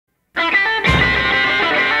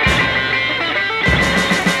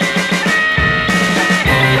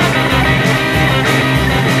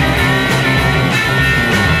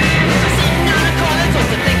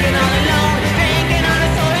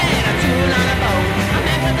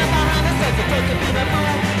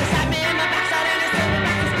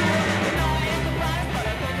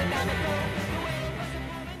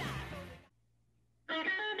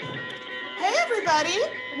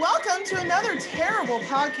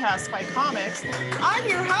podcast by comics. I'm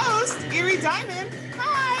your host, Eerie Diamond.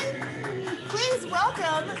 Hi. Please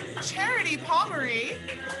welcome Charity Pomery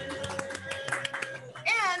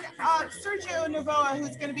and Sergio Novoa,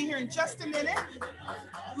 who's going to be here in just a minute.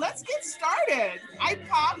 Let's get started. I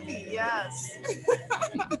poppy, yes.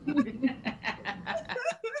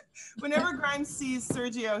 Whenever Grimes sees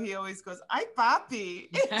Sergio, he always goes, I poppy.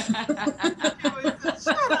 He always says,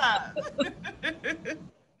 shut up.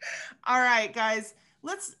 All right, guys,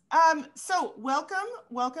 let's, so welcome.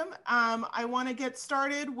 I want to get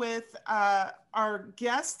started with our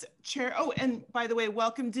guest chair. Oh, and by the way,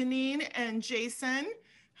 welcome Deneen and Jason.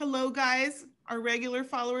 Hello, guys, our regular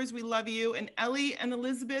followers. We love you. And Ellie and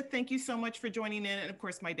Elizabeth, thank you so much for joining in. And of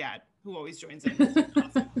course, my dad, who always joins in.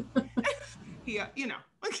 Awesome. He, you know,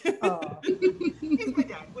 he's my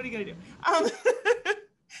dad. What are you going to do?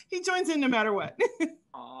 He joins in no matter what.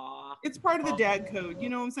 It's part of the dad code. You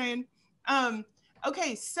know what I'm saying?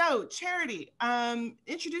 Okay, so Charity,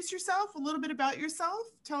 introduce yourself, a little bit about yourself.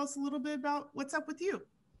 Tell us a little bit about what's up with you.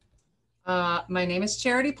 My name is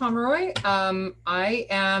Charity Pomeroy. I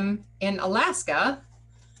am in Alaska.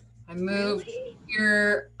 I moved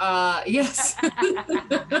here. Yes.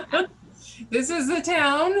 This is the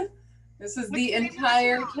town. This is the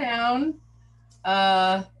entire town.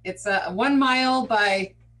 It's 1 mile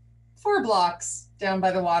by 4 blocks down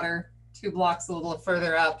by the water, 2 blocks a little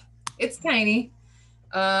further up. It's tiny.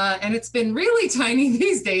 And it's been really tiny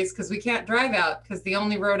these days because we can't drive out because the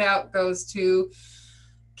only road out goes to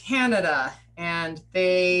Canada, and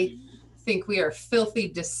they think we are filthy,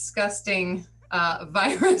 disgusting,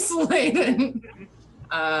 virus-laden,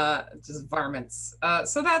 just varmints.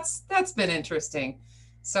 So that's been interesting.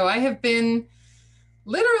 So I have been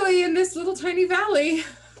literally in this little tiny valley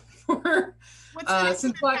for What's the name of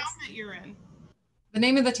the town that you're in? The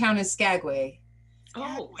name of the town is Skagway.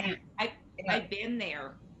 Oh, I've been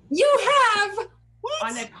there. You have? What?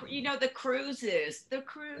 On the cruises. The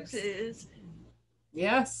cruises.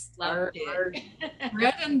 Yes, Loved our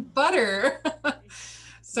bread and butter.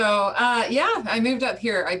 So yeah, I moved up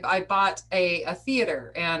here. I bought a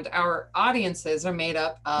theater, and our audiences are made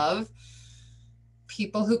up of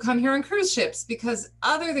people who come here on cruise ships, because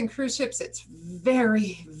other than cruise ships, it's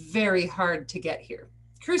very, very hard to get here.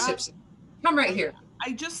 Cruise ships, come right here.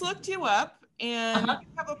 I just looked you up, and you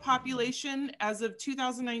have a population as of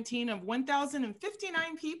 2019 of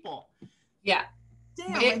 1,059 people. Yeah.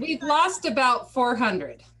 Damn, We've lost about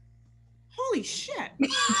 400. Holy shit.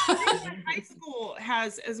 High school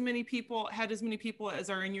had as many people as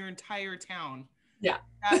are in your entire town. Yeah.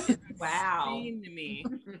 That is Wow. insane to me.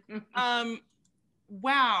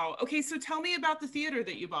 Wow. Okay, so tell me about the theater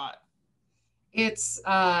that you bought. It's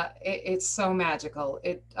so magical.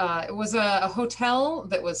 It was a hotel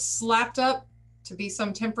that was slapped up to be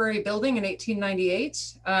some temporary building in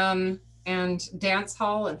 1898, and dance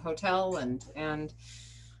hall and hotel and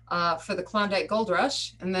for the Klondike Gold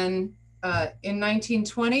Rush. And then in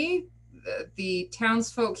 1920, the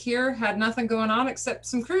townsfolk here had nothing going on except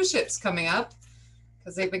some cruise ships coming up,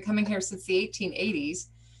 because they've been coming here since the 1880s.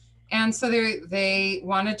 And so they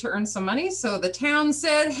wanted to earn some money. So the town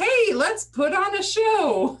said, hey, let's put on a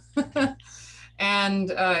show.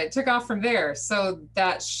 And it took off from there. So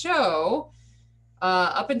that show,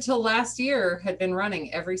 up until last year, had been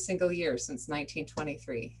running every single year since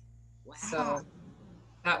 1923. Wow. So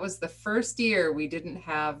that was the first year we didn't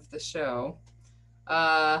have the show,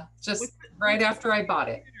 just right after I bought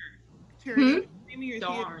it.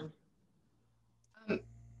 Darn.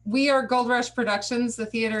 We are Gold Rush Productions. The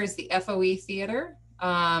theater is the FOE Theater.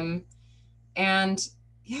 And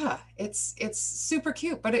yeah, it's super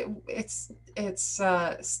cute, but it's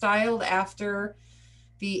styled after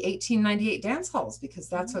the 1898 dance halls, because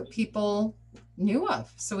that's what people knew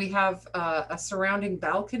of. So we have a surrounding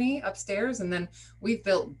balcony upstairs, and then we've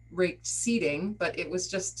built raked seating, but it was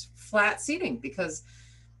just flat seating because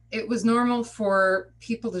it was normal for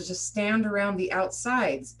people to just stand around the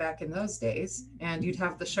outsides back in those days, and you'd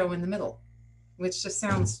have the show in the middle, which just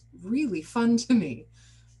sounds really fun to me.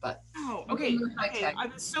 But okay. I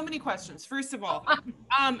have so many questions. First of all,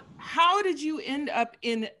 how did you end up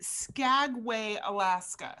in Skagway,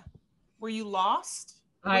 Alaska? Were you lost?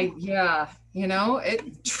 Yeah,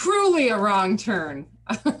 it truly a wrong turn.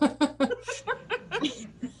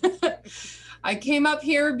 I came up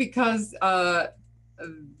here because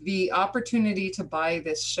the opportunity to buy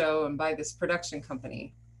this show and buy this production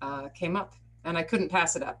company came up, and I couldn't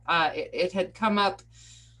pass it up. It had come up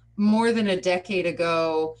more than a decade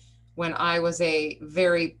ago when I was a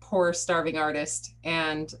very poor, starving artist.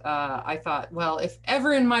 And I thought, well, if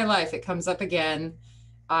ever in my life it comes up again,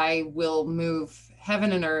 I will move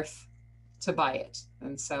heaven and earth to buy it.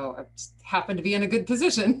 And so I just happened to be in a good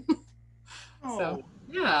position. Oh. So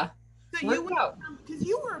yeah. So you went because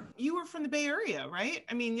you were from the Bay Area, right?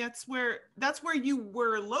 I mean, that's where you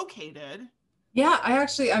were located. Yeah,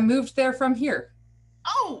 I moved there from here.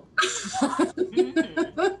 Oh. It's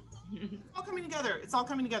all coming together. It's all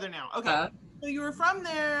coming together now. Okay. So you were from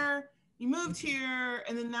there, you moved here,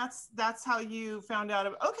 and then that's how you found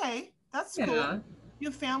out okay, that's cool. You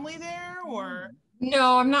have family there or?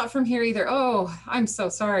 No, I'm not from here either. Oh, I'm so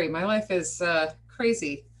sorry. My life is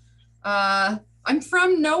crazy. I'm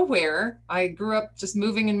from nowhere. I grew up just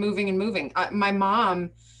moving and moving and moving. My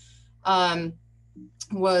mom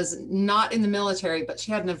was not in the military, but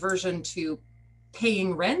she had an aversion to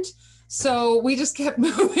paying rent. So we just kept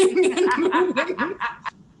moving and moving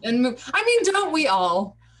and move. I mean, don't we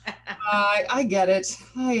all? I get it.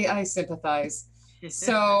 I sympathize.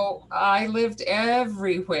 So I lived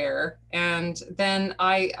everywhere. And then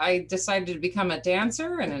I decided to become a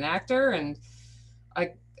dancer and an actor. And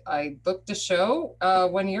I booked a show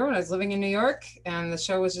 1 year when I was living in New York, and the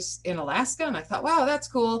show was just in Alaska. And I thought, wow, that's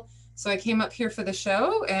cool. So I came up here for the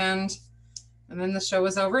show, and then the show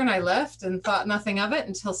was over and I left and thought nothing of it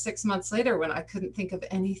until 6 months later when I couldn't think of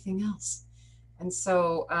anything else. And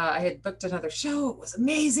so I had booked another show. It was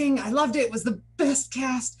amazing. I loved it. It was the best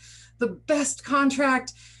cast, the best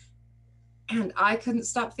contract. And I couldn't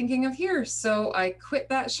stop thinking of here. So I quit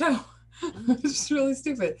that show. It's really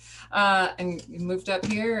stupid. And moved up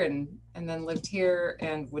here and then lived here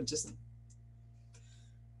and would just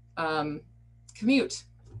commute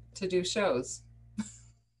to do shows.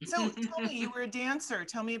 So tell me, you were a dancer.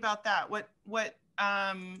 Tell me about that.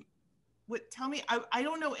 Tell me, I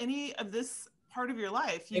don't know any of this part of your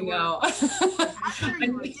life. You were an actor,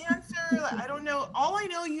 you were a dancer. I don't know. All I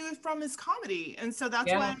know you from is comedy. And so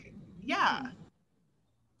that's why,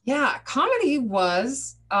 Yeah, comedy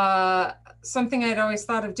was something I'd always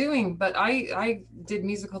thought of doing, but I did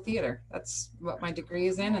musical theater. That's what my degree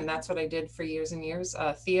is in, and that's what I did for years and years,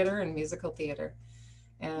 theater and musical theater.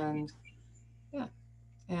 And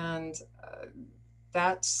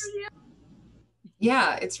that's,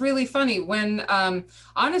 it's really funny. When,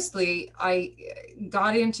 honestly, I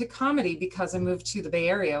got into comedy because I moved to the Bay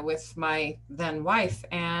Area with my then wife,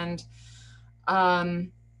 and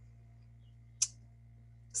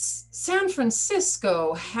San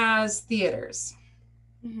Francisco has theaters.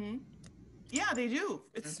 Mm-hmm. Yeah, they do.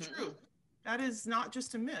 It's true. That is not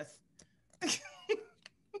just a myth.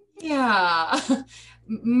 Yeah.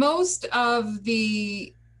 Most of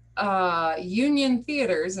the union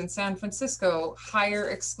theaters in San Francisco hire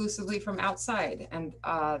exclusively from outside. And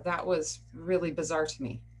that was really bizarre to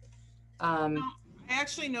me. I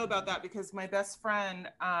actually know about that because my best friend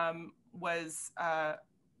was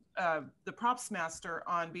the props master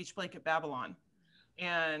on Beach Blanket Babylon.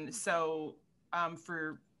 And so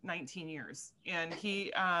for 19 years. And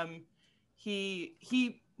he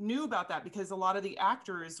knew about that because a lot of the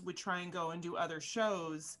actors would try and go and do other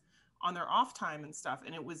shows on their off time and stuff.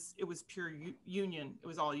 And it was pure union. It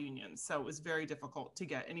was all union. So it was very difficult to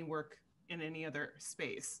get any work in any other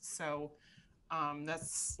space. So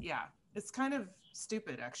it's kind of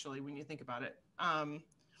stupid actually, when you think about it.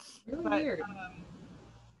 Really weird.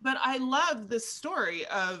 But I love this story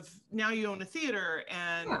of now you own a theater,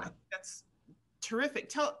 and I think that's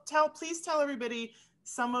terrific. Please tell everybody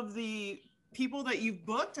some of the people that you've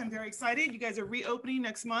booked. I'm very excited. You guys are reopening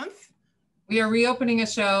next month. We are reopening a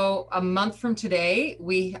show a month from today.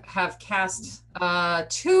 We have cast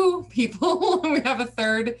 2 people. We have a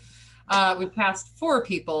third. We've cast 4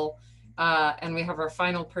 people, and we have our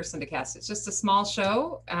final person to cast. It's just a small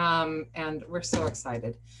show, and we're so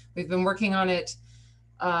excited. We've been working on it,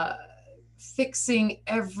 fixing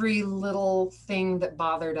every little thing that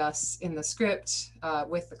bothered us in the script,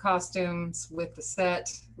 with the costumes, with the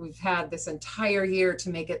set. We've had this entire year to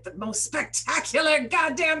make it the most spectacular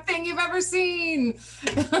goddamn thing you've ever seen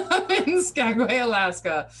in Skagway,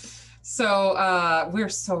 Alaska. So we're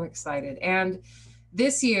so excited. And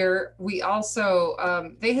this year we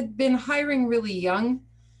also, they had been hiring really young,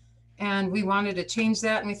 and we wanted to change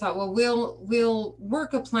that. And we thought, well, we'll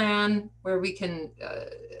work a plan where we can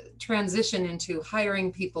transition into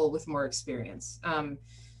hiring people with more experience.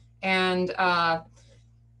 And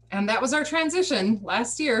that was our transition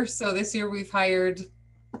last year. So this year we've hired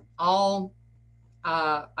all,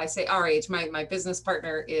 I say our age, my business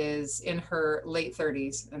partner is in her late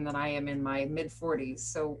 30s, and then I am in my mid 40s.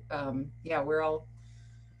 So we're all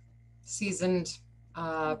seasoned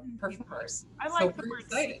performers. I like so the word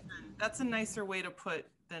seasoned. That's a nicer way to put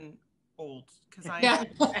than old, because I yeah.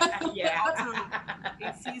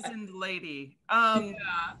 a seasoned lady.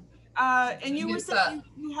 And you were saying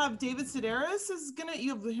you have David Sedaris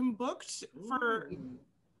you have him booked for.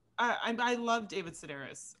 I love David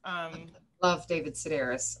Sedaris. Love David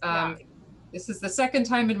Sedaris. Yeah. This is the second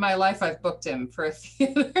time in my life I've booked him for a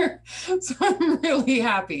theater, so I'm really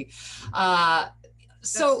happy.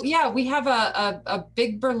 So yeah, we have a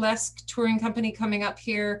big burlesque touring company coming up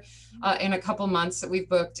here in a couple months that we've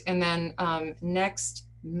booked, and then next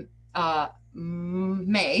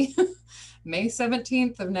May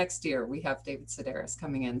 17th of next year, we have David Sedaris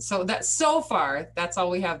coming in. So so far that's all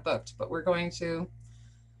we have booked, but we're going to.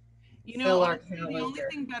 The only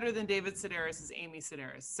thing better than David Sedaris is Amy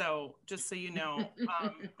Sedaris. So just so you know,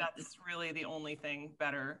 that's really the only thing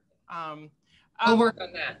better. I'll work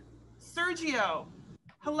on that. Sergio,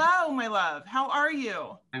 hello, my love. How are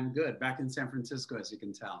you? I'm good. Back in San Francisco, as you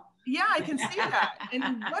can tell. Yeah, I can see that.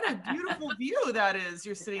 And what a beautiful view that is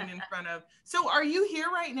you're sitting in front of. So are you here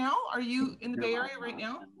right now? Are you in the Bay Area right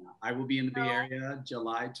now? I will be in the Bay Area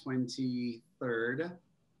July 23rd.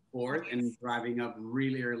 4th, nice. And driving up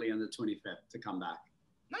really early on the 25th to come back.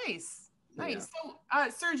 Nice. Yeah. So,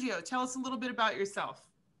 Sergio, tell us a little bit about yourself.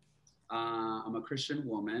 I'm a Christian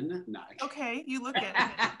woman. No. Okay, you look it.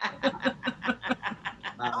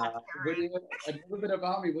 A little bit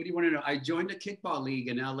about me. What do you want to know? I joined a kickball league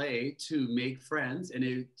in LA to make friends, and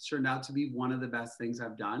it turned out to be one of the best things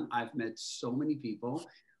I've done. I've met so many people.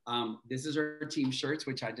 This is our team shirts,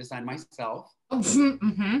 which I designed myself.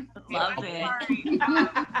 Mm-hmm. Love it.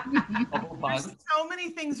 There's so many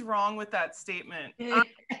things wrong with that statement.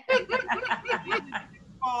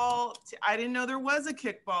 I didn't know there was a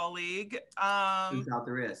kickball league. Turns out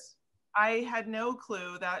there is. I had no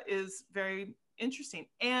clue. That is very interesting.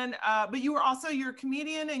 And but you're a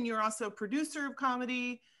comedian, and you're also a producer of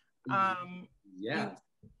comedy. Yeah.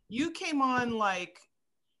 You came on like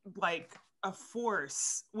a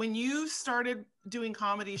force when you started doing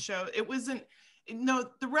comedy show. It wasn't. No,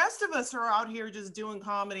 the rest of us are out here just doing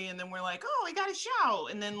comedy, and then we're like, oh, we got a show,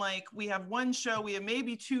 and then like we have one show, we have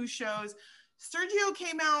maybe two shows. Sergio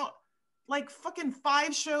came out like fucking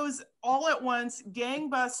 5 shows all at once,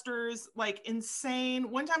 gangbusters, like insane.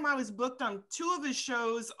 One time I was booked on 2 of his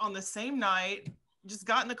shows on the same night, just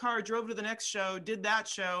got in the car, drove to the next show, did that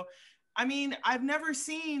show. I mean, I've never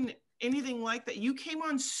seen anything like that. You came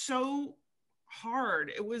on so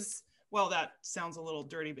hard. It was, well, that sounds a little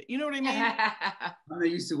dirty, but you know what I mean? I'm not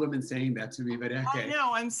used to women saying that to me, but okay.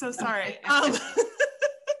 No, I'm so sorry.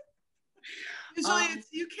 Usually it's,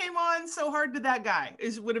 you came on so hard to that guy.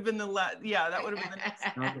 It would have been that would have been the next.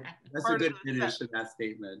 No, that's a good finish to that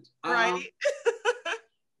statement. Right?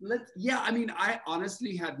 I mean, I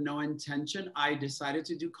honestly had no intention. I decided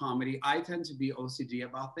to do comedy. I tend to be OCD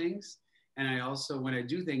about things. And I also, when I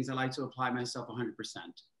do things, I like to apply myself 100%.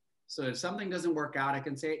 So if something doesn't work out, I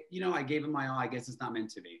can say, I gave it my all. I guess it's not meant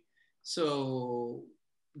to be. So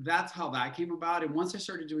that's how that came about. And once I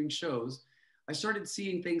started doing shows, I started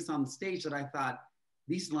seeing things on stage that I thought,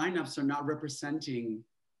 these lineups are not representing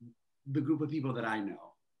the group of people that I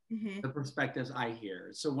know, the perspectives I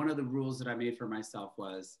hear. So one of the rules that I made for myself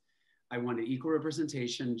was I wanted equal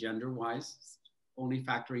representation, gender-wise, only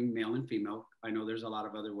factoring male and female. I know there's a lot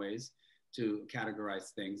of other ways to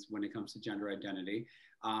categorize things when it comes to gender identity.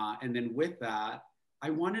 And then with that,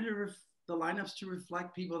 I wanted the lineups to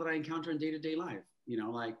reflect people that I encounter in day-to-day life.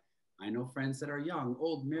 Like I know friends that are young,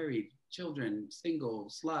 old, married, children, single,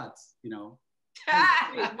 sluts, Wait,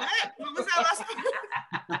 what? What was that last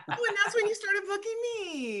part? Oh, and that's when you started booking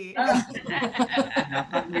me.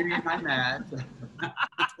 That's not maybe my mad.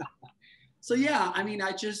 So yeah, I mean,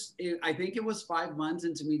 I think it was 5 months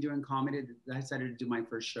into me doing comedy that I decided to do my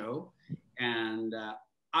first show. And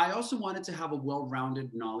I also wanted to have a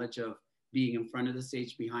well-rounded knowledge of being in front of the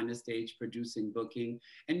stage, behind the stage, producing, booking,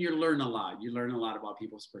 and you learn a lot. You learn a lot about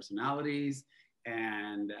people's personalities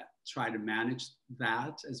and try to manage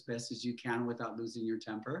that as best as you can without losing your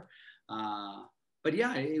temper. But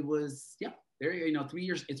yeah, it was, 3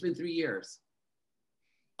 years, it's been 3 years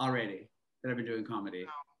already that I've been doing comedy.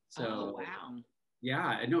 Wow. So, wow. Yeah,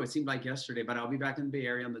 I know it seemed like yesterday, but I'll be back in the Bay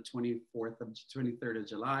Area on the 23rd of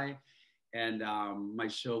July. And my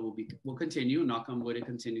show will continue. Knock on wood, it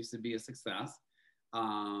continues to be a success.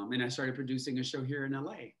 And I started producing a show here in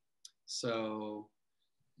LA. So,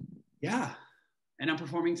 yeah. And I'm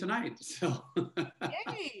performing tonight. So,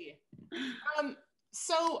 yay!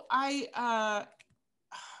 So I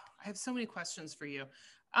have so many questions for you.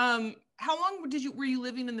 How long were you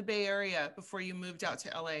living in the Bay Area before you moved out to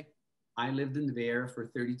LA? I lived in the Bay Area for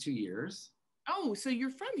 32 years. Oh, so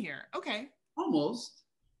you're from here? Okay. Almost.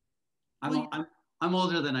 I'm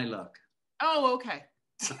older than I look. Oh, okay.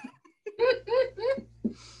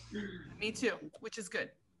 Me too, which is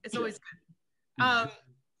good. It's always good.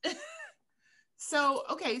 So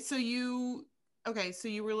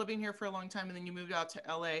you were living here for a long time and then you moved out to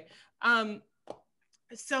LA. Hold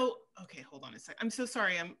on a sec. I'm so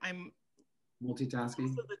sorry. I'm multitasking.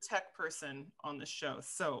 Also the tech person on the show,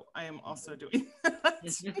 so I am also doing that.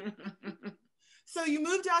 So you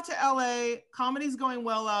moved out to LA. Comedy's going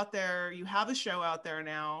well out there. You have a show out there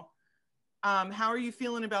now. How are you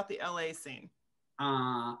feeling about the LA scene?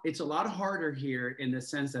 It's a lot harder here in the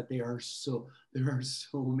sense that there are so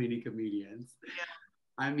many comedians. Yeah.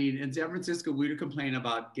 I mean, in San Francisco, we would complain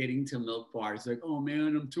about getting to milk bars. Like, oh man,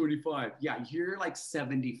 I'm 25. Yeah, you're like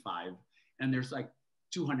 75, and there's like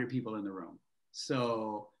 200 people in the room.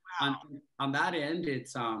 So wow. on that end,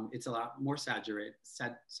 it's a lot more saturated.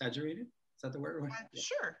 Saturated? Is that the word? Yeah.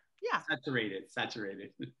 Sure. Yeah.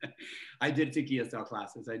 Saturated. I did tequila style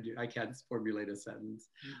classes. I can't formulate a sentence.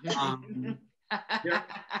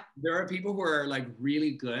 There are people who are like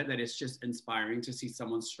really good that it's just inspiring to see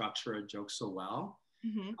someone structure a joke so well.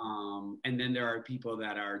 Mm-hmm. And then there are people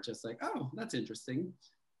that are just like, oh, that's interesting.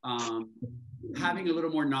 Having a little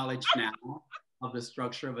more knowledge now of the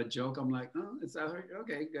structure of a joke, I'm like, oh, it's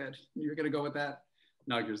okay, good. You're gonna go with that.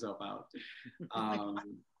 Knock yourself out.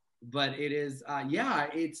 But it is,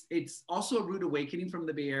 it's also a rude awakening from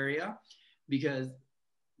the Bay Area, because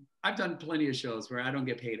I've done plenty of shows where I don't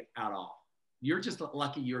get paid at all. You're just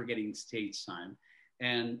lucky you're getting stage time.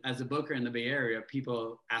 And as a booker in the Bay Area,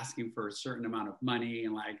 people asking for a certain amount of money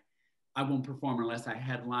and like, I won't perform unless I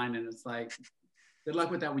headline. And it's like, good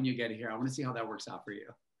luck with that when you get here. I want to see how that works out for you.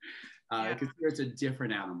 Because here it's a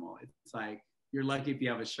different animal. It's like, you're lucky if you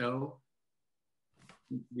have a show,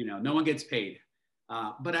 you know, no one gets paid.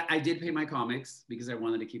 But I did pay my comics because I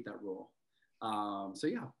wanted to keep that rule. So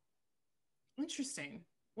yeah. Interesting.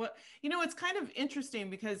 Well, you know, it's kind of interesting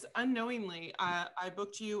because unknowingly, I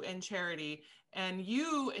booked you and Charity, and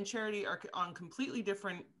you and Charity are on completely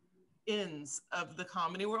different ends of the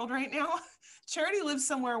comedy world right now. Charity lives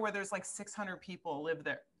somewhere where there's like 600 people live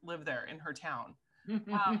there in her town.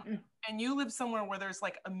 And you live somewhere where there's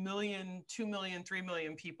like 1 million, 2 million, 3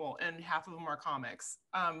 million people, and half of them are comics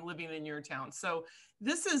living in your town. So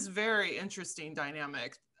this is very interesting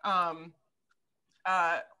dynamic. Wow.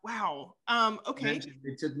 Okay.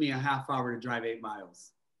 It took me a half hour to drive 8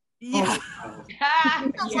 miles. Yeah.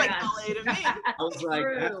 Sounds like LA to me. I was like,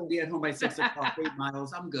 I have to be at home by 6 o'clock, 8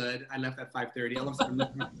 miles. I'm good. I left at 5:30. All of a sudden, oh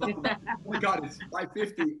my God, it's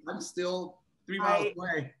 5:50. I'm still 3 miles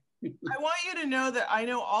away. I want you to know that I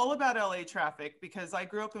know all about LA traffic because I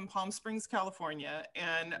grew up in Palm Springs, California,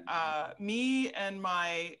 and me and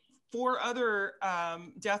my 4 other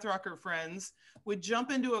Death Rocker friends would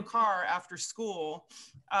jump into a car after school.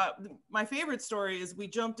 My favorite story is we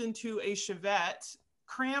jumped into a Chevette,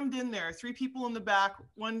 crammed in there, 3 people in the back,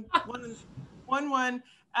 one,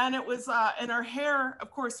 and it was, and our hair,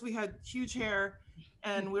 of course, we had huge hair,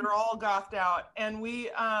 and we were all gothed out, and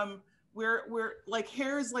we're like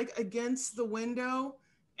hair's like against the window,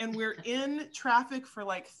 and we're in traffic for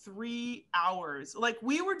like 3 hours. Like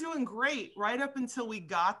we were doing great right up until we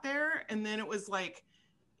got there, and then it was like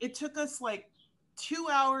it took us like 2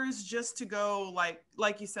 hours just to go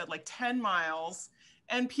like you said, like 10 miles.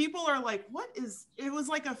 And people are like, what is, it was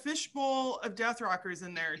like a fishbowl of Death Rockers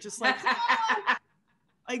in there, just like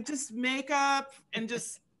like just makeup and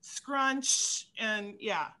just scrunch, and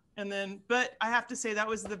yeah. And then, but I have to say that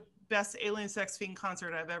was the best Alien Sex Fiend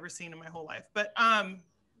concert I've ever seen in my whole life. But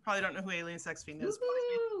probably don't know who Alien Sex Fiend is.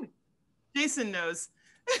 Jason knows.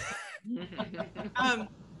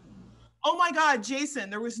 Oh my God, Jason,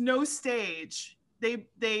 there was no stage. They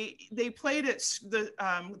played at the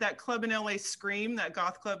that club in LA, Scream, that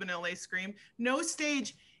goth club in LA, Scream. No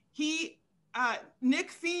stage.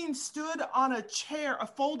 Nick Fiend stood on a chair, a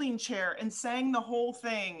folding chair, and sang the whole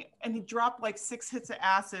thing. And he dropped like 6 hits of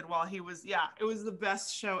acid while he was, yeah, it was the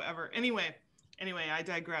best show ever. Anyway, I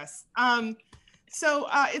digress. So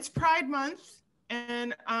it's Pride Month,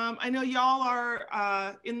 and I know y'all are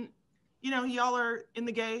y'all are in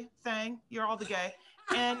the gay thing. You're all the gay,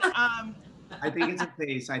 and I think it's a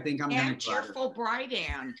phase. I think I'm gonna cheerful bride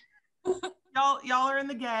and y'all are in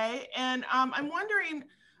the gay, and I'm wondering.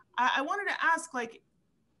 I wanted to ask, like,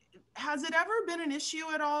 has it ever been an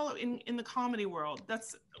issue at all in the comedy world?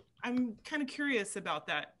 I'm kind of curious about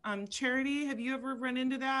that. Charity, have you ever run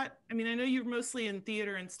into that? I mean, I know you're mostly in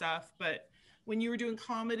theater and stuff, but when you were doing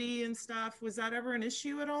comedy and stuff, was that ever an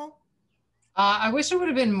issue at all? I wish it would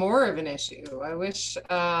have been more of an issue. I wish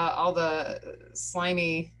all the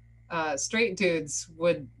slimy straight dudes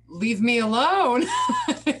would leave me alone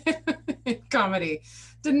in comedy.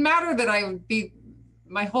 Didn't matter that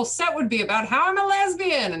my whole set would be about how I'm a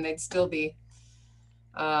lesbian, and they'd still be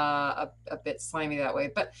a bit slimy that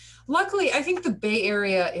way. But luckily, I think the Bay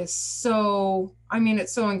Area is so, I mean,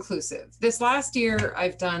 it's so inclusive. This last year,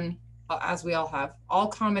 I've done, as we all have, all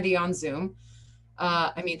comedy on Zoom.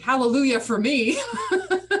 I mean, hallelujah for me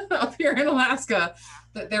up here in Alaska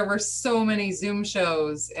that there were so many Zoom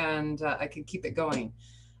shows and I could keep it going.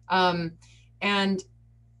 And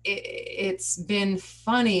it's been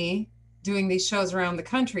funny doing these shows around the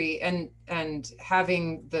country and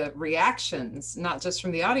having the reactions, not just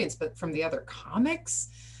from the audience, but from the other comics.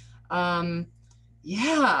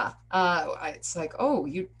 Yeah, it's like, oh,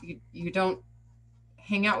 you don't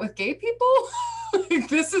hang out with gay people? Like,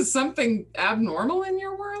 this is something abnormal in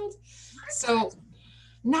your world? So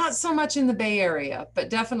not so much in the Bay Area, but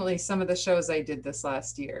definitely some of the shows I did this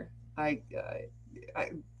last year. I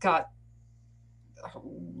got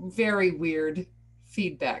very weird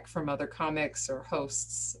feedback from other comics or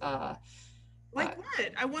hosts. Like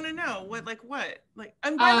what? I want to know what, like what? Like,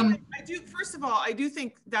 and by the way, I do, first of all, I do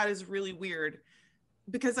think that is really weird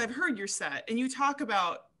because I've heard your set and you talk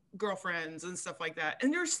about girlfriends and stuff like that,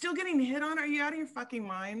 and you're still getting hit on. Are you out of your fucking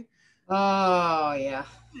mind? Oh yeah,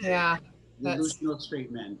 yeah. Delusional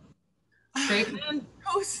straight men. Straight men.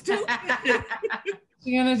 Oh, stupid. What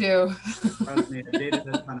you gonna do? Trust me, I dated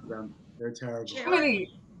a ton of them. They're terrible.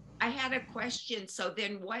 Charity, I had a question. So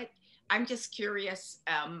then what, I'm just curious,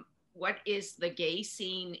 what is the gay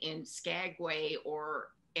scene in Skagway or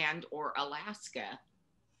Alaska?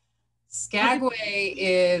 Skagway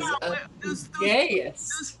is the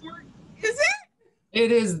gayest. Is it?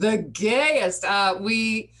 It is the gayest.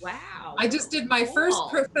 Wow. I just did my first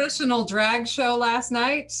professional drag show last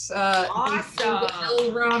night.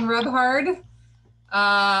 Awesome. Ron Rebhard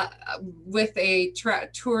with a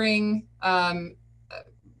touring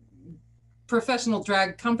professional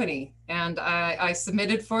drag company, and I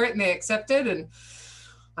submitted for it, and they accepted, and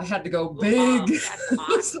I had to go big. Wow, that's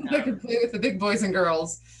awesome. So I could play with the big boys and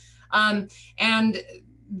girls. And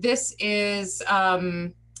this is,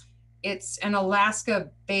 it's an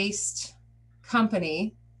Alaska-based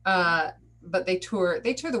company, but they tour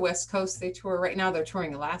the West Coast. They tour right now. They're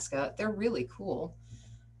touring Alaska. They're really cool.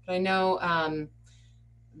 But I know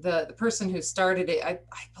the person who started it, I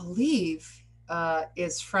believe,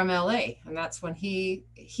 is from LA, and that's when he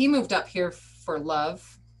moved up here for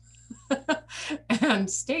love. And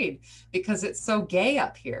stayed because it's so gay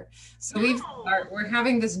up here. So we're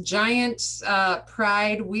having this giant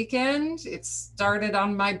Pride weekend. It started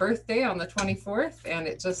on my birthday on the 24th, and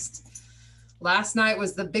it just, last night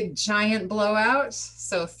was the big giant blowout.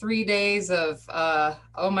 So 3 days of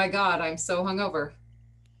oh my God, I'm so hungover.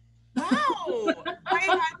 Wow, I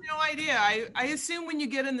had no idea. I assume when you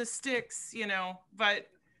get in the sticks, you know, but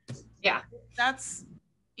yeah, that's,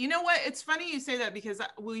 you know what? It's funny you say that because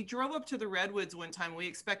we drove up to the Redwoods one time. We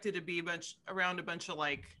expected to be around a bunch of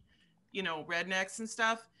like, you know, rednecks and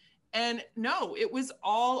stuff. And no, it was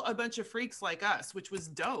all a bunch of freaks like us, which was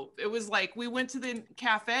dope. It was like, we went to the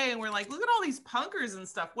cafe and we're like, look at all these punkers and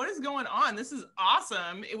stuff. What is going on? This is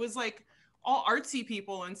awesome. It was like all artsy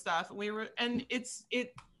people and stuff. And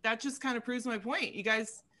that just kind of proves my point. You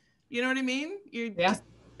guys, you know what I mean? Just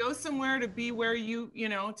go somewhere to be where you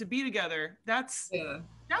know, to be together. That's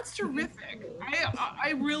terrific.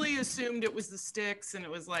 I really assumed it was the sticks and it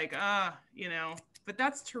was like, you know, but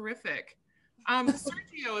that's terrific.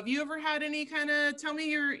 Sergio, have you ever had any tell me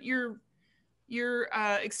your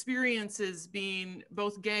experiences being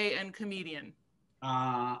both gay and comedian?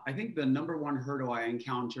 I think the number one hurdle I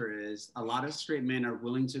encounter is a lot of straight men are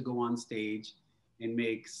willing to go on stage and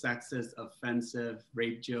make sexist, offensive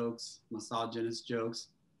rape jokes, misogynist jokes.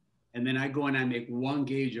 And then I go and I make one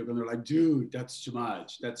gay joke and they're like, dude, that's too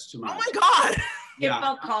much. That's too much. Oh my God.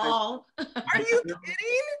 Yeah. Call. Are you kidding?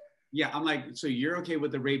 Yeah, I'm like, so you're okay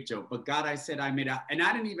with the rape joke, but God, I said I made out, and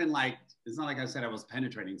I didn't even like, it's not like I said I was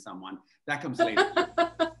penetrating someone. That comes later.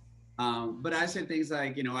 But I said things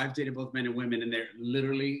like, you know, I've dated both men and women and they're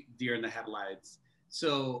literally deer in the headlights.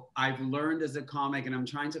 So I've learned as a comic, and I'm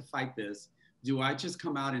trying to fight this. Do I just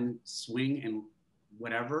come out and swing and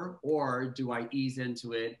whatever, or do I ease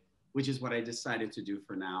into it, which is what I decided to do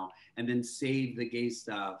for now, and then save the gay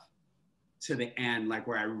stuff to the end, like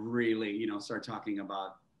where I really, you know, start talking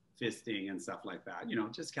about fisting and stuff like that, you know,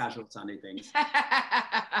 just casual Sunday things.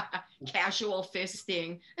 Casual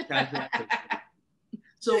fisting. Casual fisting.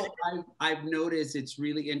 So I've noticed it's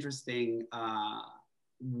really interesting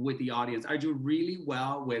with the audience. I do really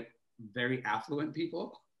well with very affluent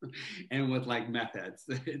people and with like meth heads.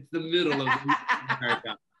 It's the middle of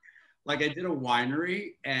America. Like I did a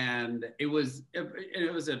winery and it was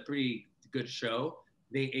a pretty good show.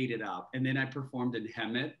 They ate it up. And then I performed in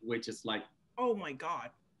Hemet, which is like, oh my God.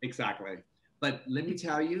 Exactly. But let me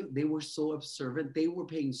tell you, they were so observant. They were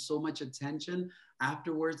paying so much attention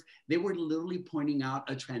afterwards. They were literally pointing out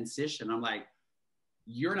a transition. I'm like,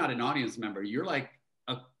 you're not an audience member. You're like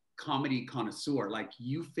a comedy connoisseur. Like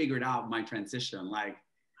you figured out my transition. Like,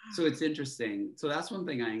 so it's interesting. So that's one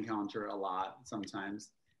thing I encounter a lot sometimes.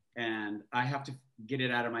 And I have to get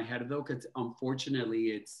it out of my head though, because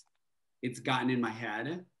unfortunately it's gotten in my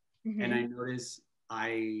head. Mm-hmm. And I notice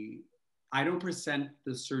I don't present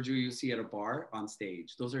the Sergio you see at a bar on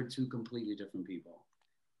stage. Those are two completely different people.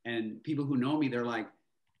 And people who know me, they're like,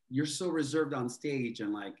 you're so reserved on stage.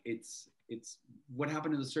 And like, it's what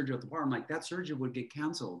happened to the Sergio at the bar. I'm like, that Sergio would get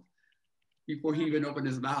canceled before he even opened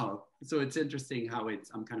his mouth. So it's interesting how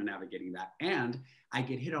I'm kind of navigating that. And I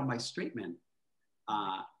get hit on by straight men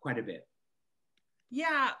quite a bit.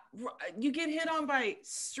 Yeah, you get hit on by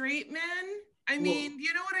straight men? I mean,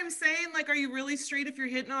 you know what I'm saying? Like, are you really straight if you're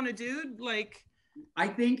hitting on a dude? Like, I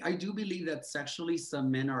do believe that sexually some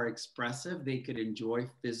men are expressive. They could enjoy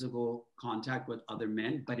physical contact with other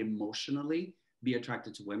men, but emotionally be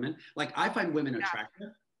attracted to women. Like I find women attractive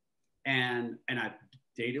and I've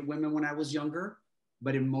dated women when I was younger,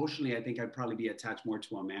 but emotionally, I think I'd probably be attached more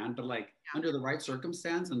to a man, but like under the right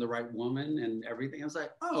circumstance and the right woman and everything, I was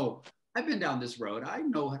like, oh, I've been down this road. I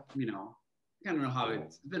know, I kind of know how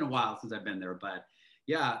it's been a while since I've been there, but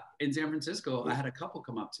yeah, in San Francisco, I had a couple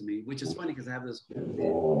come up to me, which is funny because I have this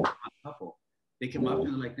whole couple. They come up and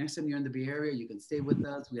they're like, next time you're in the Bay Area, you can stay with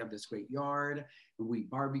us. We have this great yard and we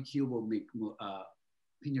barbecue. We'll make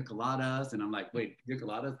pina coladas. And I'm like, wait, pina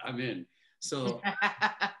coladas? I'm in. So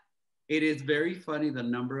it is very funny the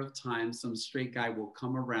number of times some straight guy will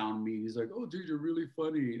come around me. He's like, oh, dude, you're really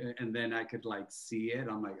funny. And then I could like see it.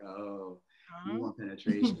 I'm like, oh, you want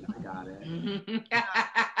penetration? I got it. Yeah,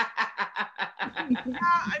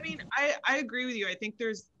 I mean, I agree with you. I think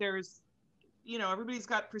there's everybody's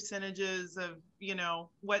got percentages of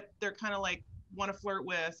what they're kind of like want to flirt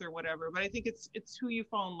with or whatever, but I think it's who you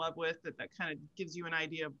fall in love with that kind of gives you an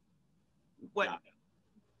idea of what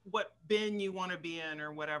bin you want to be in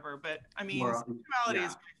or whatever. But I mean, sexuality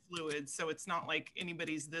is pretty fluid, so it's not like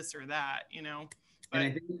anybody's this or that, But,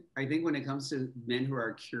 and I think when it comes to men who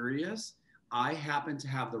are curious, I happen to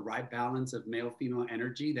have the right balance of male-female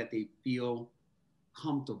energy that they feel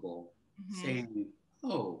comfortable saying,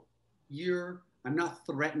 oh, I'm not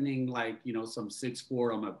threatening like, some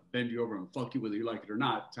 6'4", I'm gonna bend you over and fuck you whether you like it or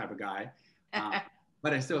not type of guy.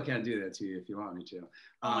 But I still can't do that to you if you want me to.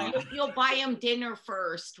 You'll buy him dinner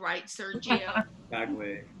first, right, Sergio?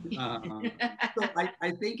 Exactly. So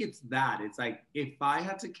I think it's that. It's like, if I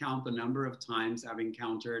had to count the number of times I've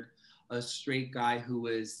encountered a straight guy who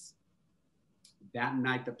was that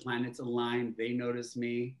night, the planets aligned, they noticed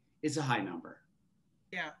me, it's a high number.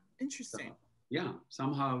 Yeah, interesting. So, yeah,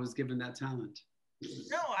 somehow I was given that talent.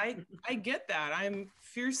 No, I get that. I'm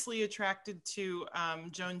fiercely attracted to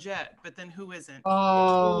Joan Jett, but then who isn't?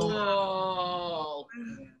 Oh.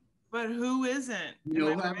 But who isn't? You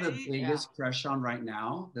know who I have the biggest crush on right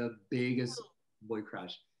now? The biggest boy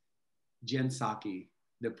crush. Jen Psaki,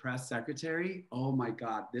 the press secretary. Oh my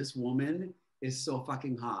God, this woman is so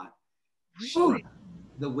fucking hot. Really?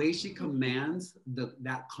 The way she commands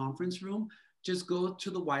that conference room, just go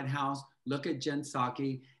to the White House, look at Jen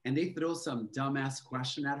Psaki, and they throw some dumbass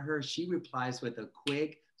question at her. She replies with a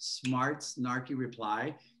quick, smart, snarky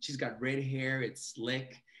reply. She's got red hair, it's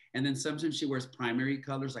slick. And then sometimes she wears primary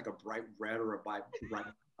colors like a bright red or a bright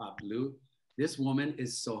blue. This woman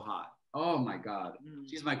is so hot. Oh my God.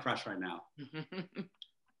 She's my crush right now.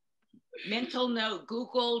 Mental note,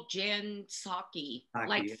 Google Jen Psaki,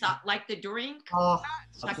 like the drink. Oh,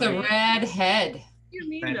 the red head. You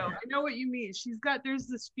mean though? I know what you mean. There's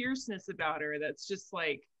this fierceness about her that's just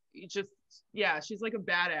like, she's like a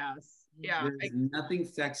badass. Yeah. There's nothing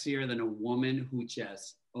sexier than a woman who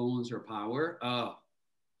just owns her power. Oh,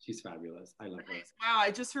 she's fabulous. I love her. Wow,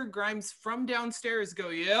 I just heard Grimes from downstairs go,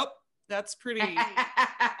 yep, that's pretty.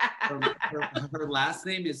 her last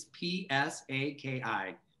name is Psaki.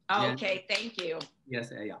 Okay, thank you.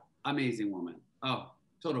 Yes, yeah. Amazing woman. Oh,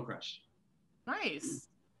 total crush. Nice.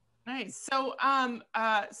 So,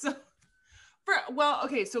 so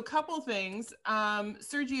a couple things.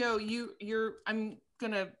 Sergio,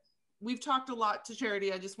 we've talked a lot to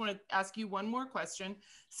Charity. I just want to ask you one more question.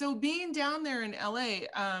 So being down there in LA,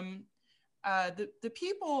 the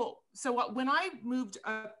people, so when I moved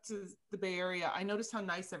up to the Bay Area, I noticed how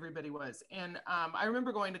nice everybody was. And I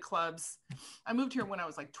remember going to clubs. I moved here when I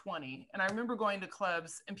was like 20. And I remember going to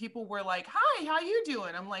clubs and people were like, hi, how you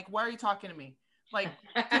doing? I'm like, why are you talking to me? Like,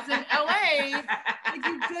 because in LA, like,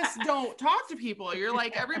 you just don't talk to people. You're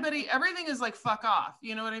like, everything is like, fuck off.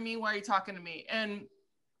 You know what I mean? Why are you talking to me? And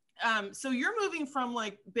so you're moving from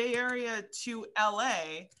like Bay Area to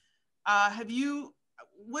LA.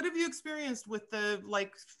 What have you experienced with the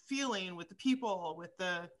like feeling with the people, with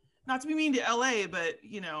the, not to be mean to LA, but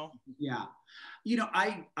you know. Yeah. You know,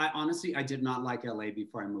 I honestly, I did not like LA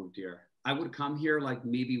before I moved here. I would come here like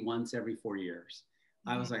maybe once every 4 years.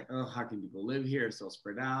 I was like, oh, how can people live here? So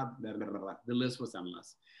spread out, blah, blah, blah, blah. The list was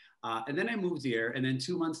endless. And then I moved here, and then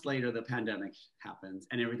 2 months later, the pandemic happens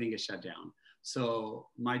and everything is shut down. So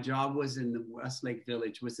my job was in the Westlake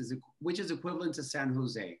Village, which is equivalent to San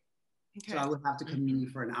Jose. Okay. So I would have to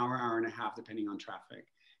commute for an hour and a half, depending on traffic.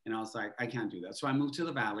 And I was like, I can't do that. So I moved to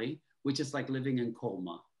the Valley, which is like living in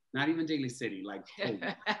Colma. Not even Daly City, like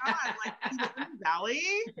Colma. God, like you live in the Valley?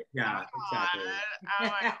 Yeah,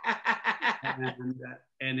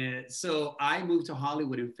 exactly. So I moved to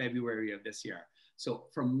Hollywood in February of this year. So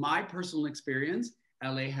from my personal experience,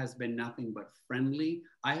 LA has been nothing but friendly.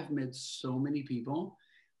 I have met so many people,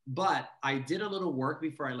 but I did a little work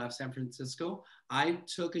before I left San Francisco. I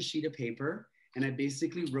took a sheet of paper and I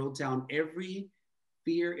basically wrote down every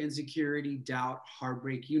fear, insecurity, doubt,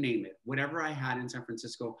 heartbreak, you name it. Whatever I had in San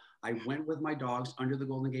Francisco, I went with my dogs under the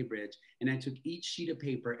Golden Gate Bridge and I took each sheet of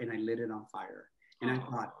paper and I lit it on fire. And I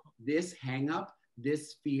thought, this hang up,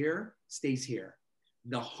 this fear stays here.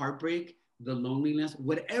 The heartbreak, the loneliness,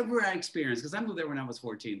 whatever I experienced, because I moved there when I was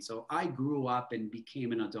 14. So I grew up and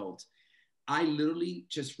became an adult. I literally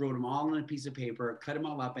just wrote them all on a piece of paper, cut them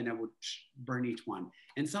all up, and I would burn each one.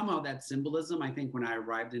 And somehow that symbolism, I think when I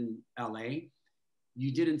arrived in LA,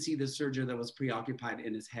 you didn't see the Sergio that was preoccupied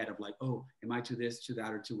in his head of like, oh, am I to this, to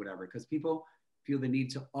that, or to whatever? Because people feel the need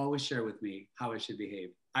to always share with me how I should behave.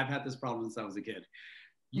 I've had this problem since I was a kid.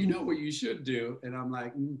 You know what you should do. And I'm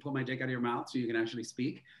like, pull my dick out of your mouth so you can actually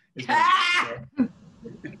speak. Oh,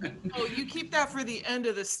 you keep that for the end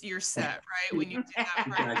of your set, right? When you do that.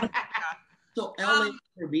 Right? So LA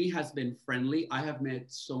for me has been friendly. I have met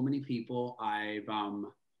so many people.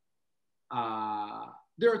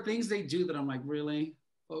 There are things they do that I'm like, really,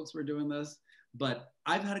 folks, we're doing this? But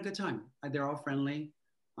I've had a good time. They're all friendly.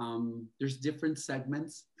 There's different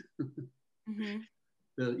segments. Mm-hmm.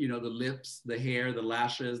 The lips, the hair, the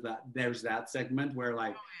lashes, there's that segment where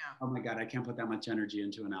like, oh my God, I can't put that much energy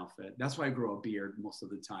into an outfit. That's why I grow a beard most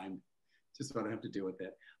of the time, just so I don't have to deal with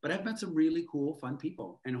it. But I've met some really cool, fun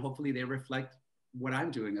people, and hopefully they reflect what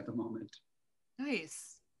I'm doing at the moment.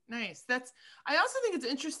 Nice. I also think it's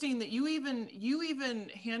interesting that you even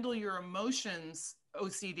handle your emotions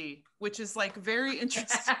OCD, which is like very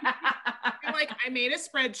interesting. You're like, I made a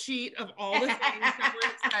spreadsheet of all the things that were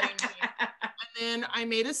upsetting me. And then I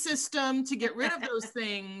made a system to get rid of those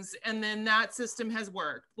things. And then that system has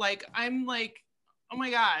worked. Like, I'm like, oh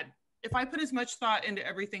my God, if I put as much thought into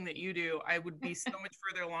everything that you do, I would be so much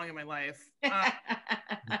further along in my life.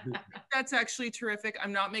 That's actually terrific.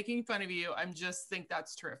 I'm not making fun of you. I just think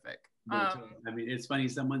that's terrific. I mean, it's funny.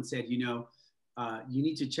 Someone said, you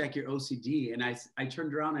need to check your OCD. And I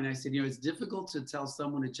turned around and I said, it's difficult to tell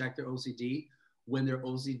someone to check their OCD when their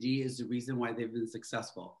OCD is the reason why they've been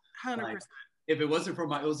successful. 100%. Like, if it wasn't for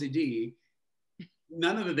my OCD,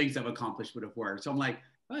 none of the things I've accomplished would have worked. So I'm like,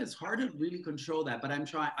 it's hard to really control that, but I'm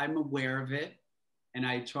aware of it and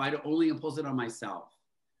I try to only impose it on myself.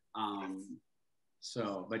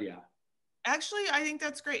 But yeah. Actually, I think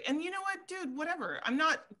that's great. And you know what, dude, whatever. I'm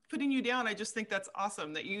not putting you down. I just think that's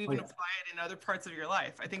awesome that you even apply it in other parts of your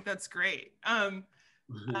life. I think that's great.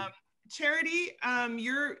 Charity,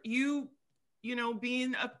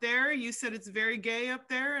 being up there, you said it's very gay up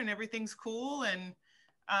there and everything's cool. And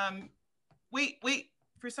wait,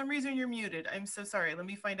 for some reason you're muted. I'm so sorry. Let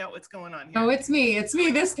me find out what's going on here. Oh, it's me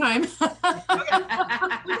this time.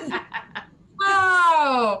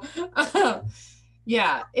 Wow.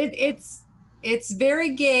 Yeah, it's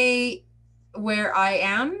very gay where I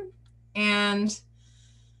am, and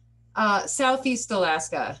Southeast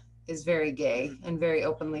Alaska is very gay and very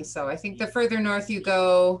openly so. I think the further north you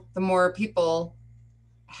go, the more people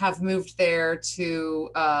have moved there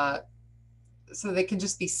to so they can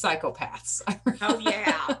just be psychopaths. Oh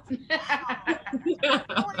yeah. No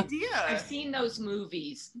idea. I've seen those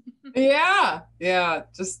movies. Yeah,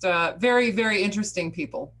 just very, very interesting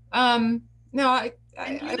people. No,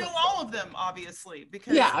 and you know all of them, obviously,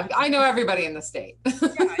 because I know everybody in the state.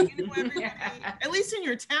 Yeah, you know everybody, at least in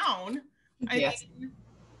your town. I mean,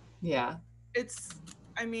 yeah.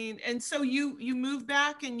 And so you moved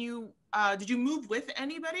back, and did you move with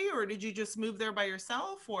anybody, or did you just move there by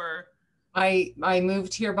yourself, or? I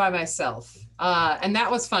moved here by myself, and that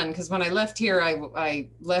was fun because when I left here, I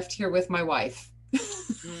left here with my wife.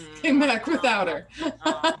 Came back without her.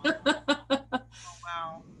 Oh,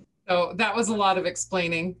 wow. So that was a lot of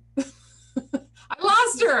explaining. I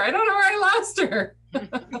lost her. I don't know where I lost her.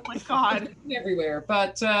 Oh my God. Everywhere,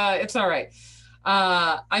 but it's all right.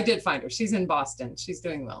 I did find her. She's in Boston. She's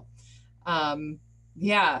doing well.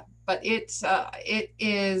 Yeah, but it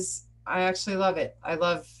is, I actually love it. I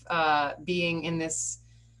love being in this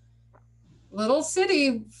little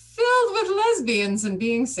city filled with lesbians and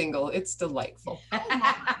being single. It's delightful.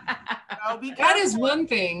 Oh, be That is careful. one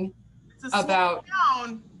thing It's a small about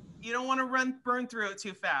town. You don't want to burn through it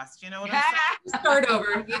too fast. You know what I'm saying? start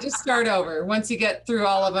over. You just start over once you get through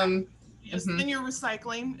all of them. You just in your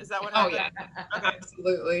recycling. Is that what Oh happened? yeah, Okay.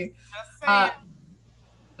 absolutely. Just saying.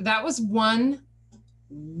 That was one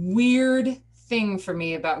weird thing for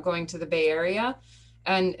me about going to the Bay Area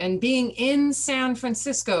and being in San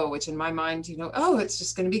Francisco, which in my mind, you know, oh, it's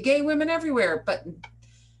just going to be gay women everywhere. But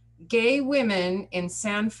gay women in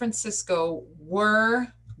San Francisco were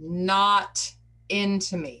not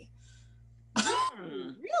into me.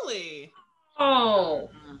 Really? Oh,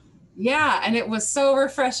 yeah. And it was so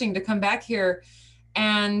refreshing to come back here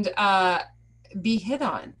and be hit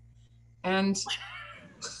on. And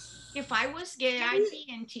if I was gay, I'd be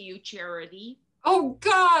into you, Charity. oh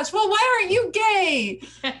gosh, well, why aren't you gay?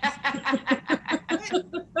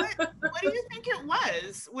 What do you think it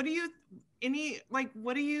was? What do you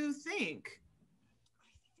think?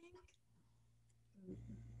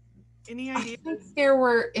 Any idea? I think there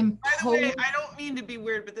were By the way, imposed. I don't mean to be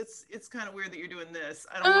weird, but it's kind of weird that you're doing this.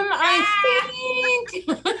 I don't know. I think.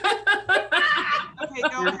 Okay, go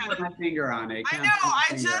Can't ahead. put my finger on it. I Can't know. put my I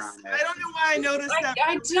finger just on it. I don't know why I noticed that.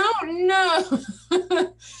 I don't know.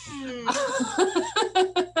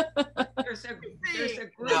 There's a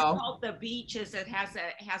group No. called The Beaches that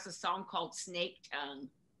has a song called Snake Tongue.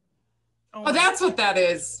 Oh, that's what that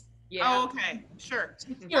is. Yeah. Oh, okay. Sure.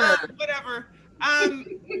 Sure. Whatever.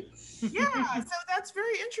 Yeah, so that's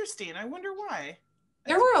very interesting. I wonder why.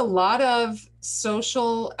 There were a lot of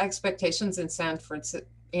social expectations in San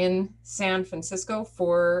Francisco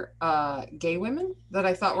for gay women that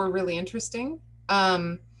I thought were really interesting.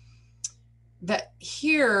 That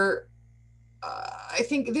here, I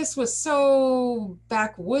think this was so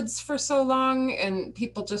backwoods for so long, and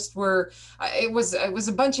people just were. It was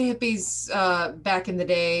a bunch of hippies back in the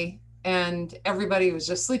day, and everybody was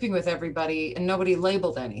just sleeping with everybody, and nobody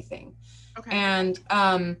labeled anything. Okay.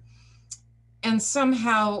 And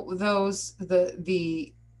somehow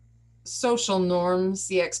the social norms,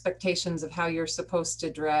 the expectations of how you're supposed to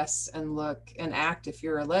dress and look and act if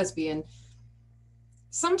you're a lesbian,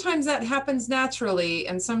 sometimes that happens naturally,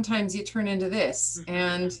 and sometimes you turn into this.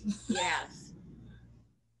 And Yes.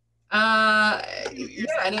 yeah,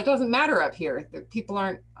 and it doesn't matter up here. The people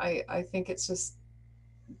aren't. I think it's just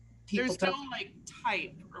people. There's no like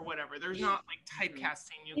type or whatever. There's not like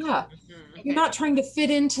typecasting. Yeah. Mhm. You're not trying to fit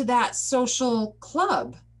into that social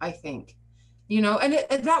club, I think, you know, and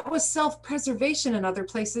that was self-preservation in other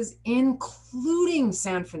places, including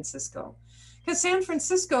San Francisco, because San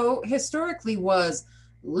Francisco historically was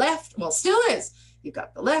left, well, still is. You've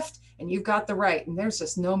got the left and you've got the right, and there's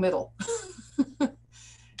just no middle.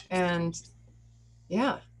 And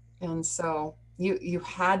yeah, and so you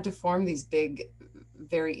had to form these big,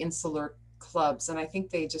 very insular clubs, and I think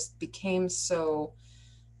they just became so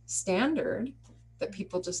standard that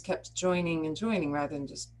people just kept joining and joining rather than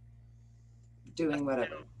just doing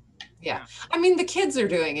whatever. Yeah, I mean, the kids are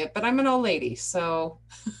doing it, but I'm an old lady, so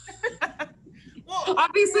Well,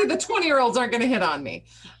 obviously the 20-year-olds aren't going to hit on me.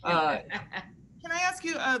 can I ask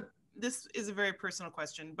you, this is a very personal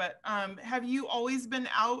question, but have you always been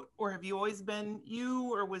out, or have you always been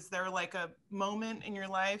you, or was there like a moment in your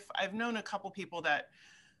life? I've known a couple people that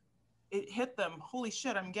it hit them, holy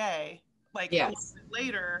shit, I'm gay, like Yes. a little bit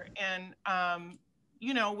later, and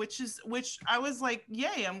you know, which I was like,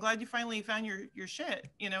 yay, I'm glad you finally found your shit,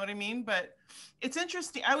 you know what I mean? But it's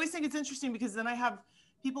interesting. I always think it's interesting because then I have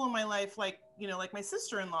people in my life, like, you know, like my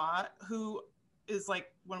sister-in-law, who is like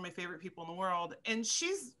one of my favorite people in the world, and she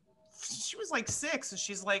was like 6, and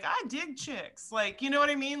she's like, I dig chicks, like, you know what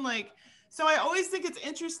I mean? Like, so I always think it's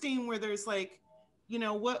interesting where there's like, you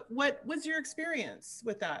know, what was your experience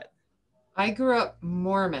with that? I grew up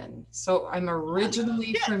Mormon, so I'm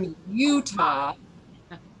originally from Utah.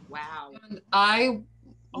 Wow. And I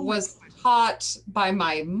Oh my was taught by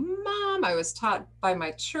my mom, I was taught by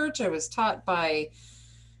my church, I was taught by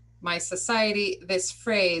my society this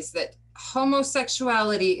phrase that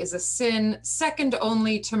homosexuality is a sin second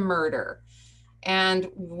only to murder. And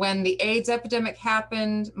when the AIDS epidemic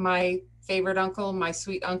happened, my favorite uncle, my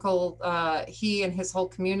sweet uncle, he and his whole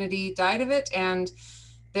community died of it. And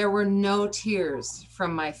there were no tears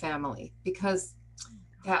from my family because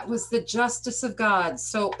that was the justice of God.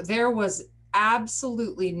 So there was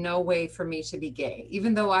absolutely no way for me to be gay,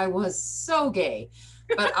 even though I was so gay.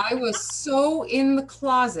 But I was so in the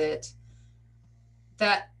closet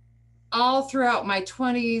that all throughout my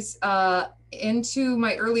 20s, into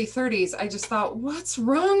my early 30s, I just thought, what's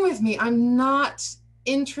wrong with me? I'm not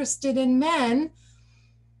interested in men.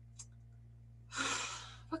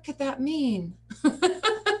 What could that mean?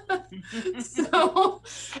 So,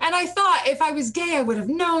 and I thought if I was gay, I would have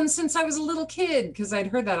known since I was a little kid, because I'd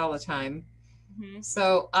heard that all the time. Mm-hmm.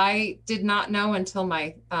 So I did not know until till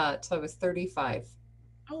I was 35.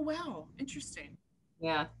 Oh, wow. Interesting.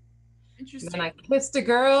 Yeah. Interesting. And I kissed a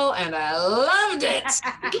girl and I loved it.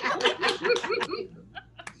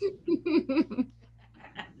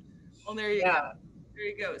 Well, there you go. There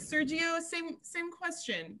you go. Sergio, same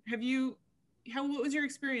question. What was your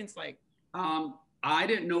experience like? I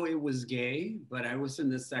didn't know it was gay, but I was in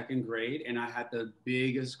the 2nd grade and I had the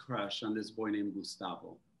biggest crush on this boy named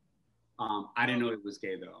Gustavo. I didn't know it was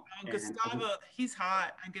gay though. Oh, Gustavo, he's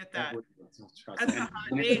hot. I get that. That's a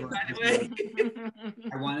hot name, by the way.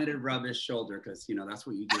 I wanted to rub his shoulder because, that's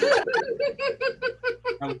what you do. That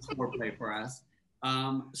was foreplay for us.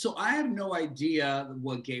 So I had no idea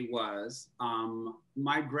what gay was.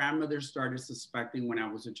 My grandmother started suspecting when I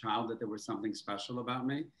was a child that there was something special about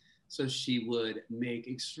me. So she would make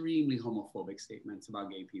extremely homophobic statements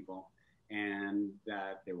about gay people, and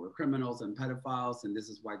that they were criminals and pedophiles, and this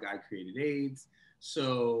is why God created AIDS.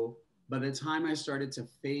 So by the time I started to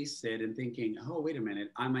face it and thinking, oh, wait a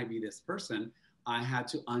minute, I might be this person, I had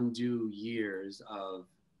to undo years of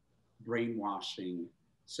brainwashing.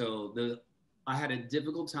 So I had a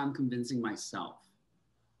difficult time convincing myself.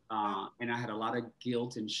 And I had a lot of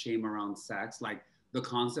guilt and shame around sex. Like the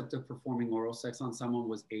concept of performing oral sex on someone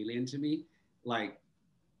was alien to me. Like,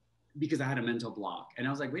 because I had a mental block. And I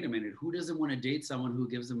was like, wait a minute, who doesn't want to date someone who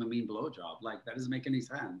gives them a mean blowjob? Like, that doesn't make any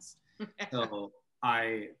sense. So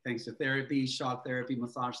thanks to therapy, shock therapy,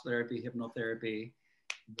 massage therapy, hypnotherapy,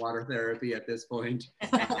 water therapy at this point,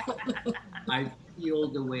 I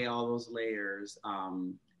peeled away all those layers.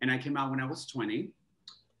 And I came out when I was 20.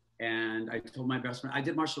 And I told my best friend, I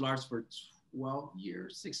did martial arts for 12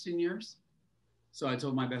 years, 16 years. So I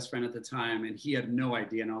told my best friend at the time, and he had no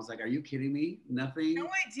idea. And I was like, are you kidding me? Nothing. No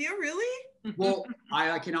idea, really? Well,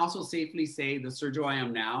 I can also safely say the Sergio I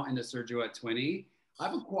am now and the Sergio at 20,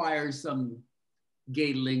 I've acquired some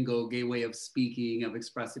gay lingo, gay way of speaking, of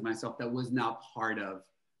expressing myself that was not part of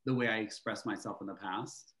the way I expressed myself in the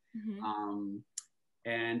past. Mm-hmm.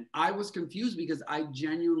 And I was confused because I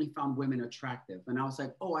genuinely found women attractive. And I was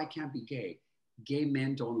like, oh, I can't be gay. Gay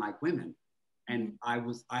men don't like women. And I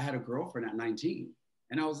had a girlfriend at 19,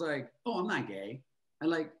 and I was like, oh, I'm not gay. I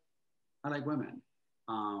like women.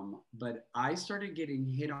 But I started getting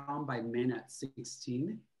hit on by men at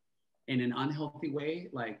 16 in an unhealthy way.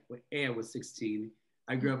 Like, I was 16.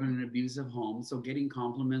 I grew up in an abusive home. So getting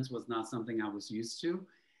compliments was not something I was used to.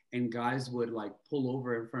 And guys would like pull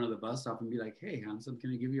over in front of the bus stop and be like, hey, handsome,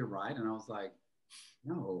 can I give you a ride? And I was like,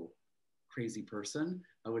 no, crazy person,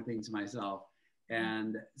 I would think to myself.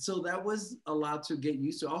 And so that was a lot to get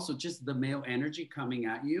used to. Also, just the male energy coming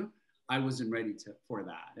at you, I wasn't ready for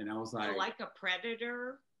that. And I was like a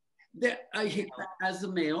predator? I hate that. As a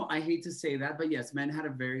male, I hate to say that, but yes, men had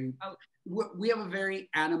we have a very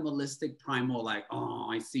animalistic primal, like, oh,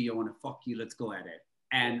 I see you, I want to fuck you, let's go at it.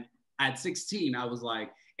 And at 16, I was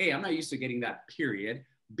like, A, I'm not used to getting that, period.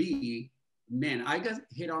 B, men, I got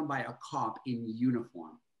hit on by a cop in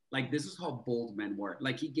uniform. Like, this is how bold men work.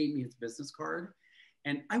 Like, he gave me his business card.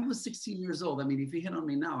 And I was 16 years old. I mean, if he hit on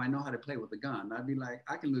me now, I know how to play with a gun. I'd be like,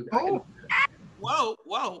 I can lose. Oh. Whoa.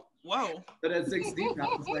 But at 16, I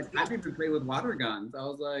was like, I didn't even play with water guns. I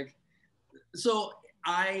was like, so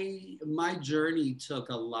my journey took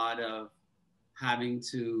a lot of having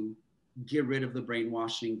to get rid of the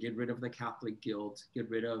brainwashing, get rid of the Catholic guilt, get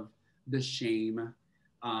rid of the shame.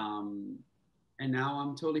 And now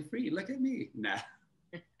I'm totally free. Look at me. Nah.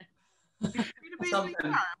 You're free to be who you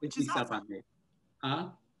are, which is awesome. Huh?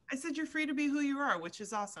 I said you're free to be who you are, which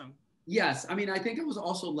is awesome. Yes. I mean, I think I was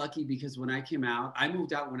also lucky because when I came out, I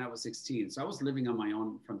moved out when I was 16. So I was living on my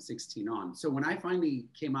own from 16 on. So when I finally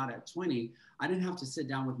came out at 20, I didn't have to sit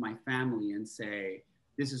down with my family and say,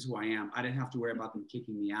 this is who I am. I didn't have to worry about them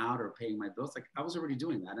kicking me out or paying my bills. Like, I was already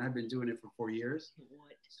doing that. And I've been doing it for 4 years.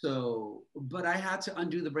 So, but I had to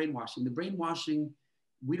undo the brainwashing. The brainwashing,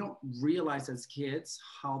 we don't realize as kids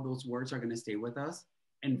how those words are going to stay with us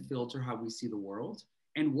and filter how we see the world,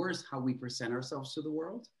 and worse, how we present ourselves to the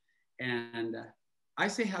world. And I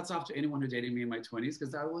say hats off to anyone who dated me in my 20s,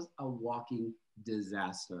 because I was a walking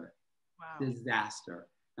disaster. Wow. Disaster.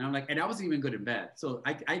 And I'm like, and I wasn't even good in bed. So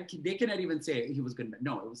they cannot even say he was good in bed.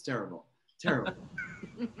 No, it was terrible. Terrible.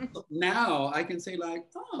 So now I can say like,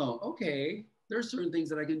 oh, okay, there's certain things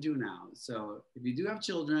that I can do now. So if you do have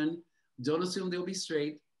children, don't assume they'll be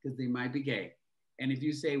straight because they might be gay. And if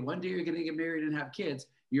you say one day you're going to get married and have kids,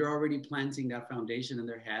 you're already planting that foundation in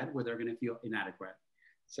their head where they're going to feel inadequate.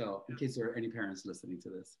 So in case there are any parents listening to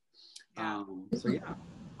this. Yeah. So yeah.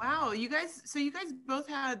 Wow, you guys both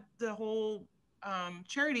had the whole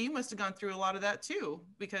Charity, you must have gone through a lot of that too,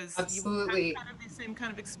 because Absolutely. you had kind of the same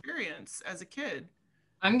kind of experience as a kid.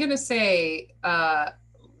 I'm going to say, I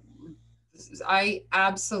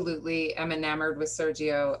absolutely am enamored with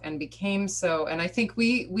Sergio and became so. And I think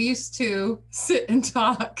we used to sit and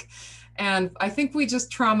talk, and I think we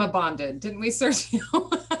just trauma bonded, didn't we, Sergio?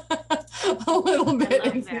 A little bit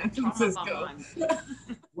in San Francisco.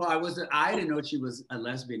 Well, I didn't know she was a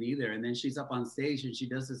lesbian either. And then she's up on stage and she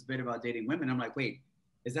does this bit about dating women. I'm like, wait,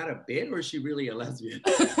 is that a bit or is she really a lesbian?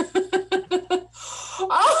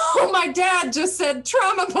 Oh, my dad just said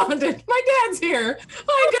trauma bonded. My dad's here.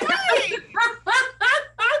 My dad.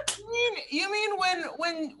 You mean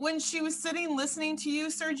when she was sitting listening to you,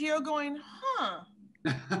 Sergio, going, huh?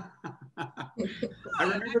 I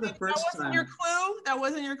remember the first That wasn't time. your clue? That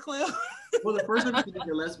wasn't your clue? Well, the first time she did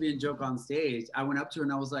a lesbian joke on stage, I went up to her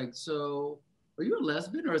and I was like, so are you a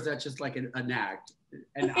lesbian or is that just like an act?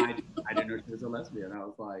 And I didn't know she was a lesbian. I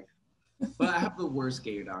was like, but I have the worst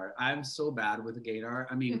gaydar. I'm so bad with the gaydar.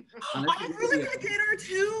 I mean, I really got gaydar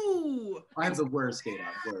too. I have the worst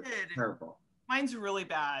gaydar. Terrible. Mine's really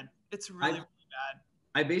bad. It's really bad.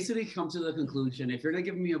 I basically come to the conclusion, if you're not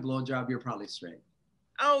giving me a blowjob, you're probably straight.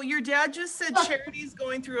 Oh, your dad just said Charity's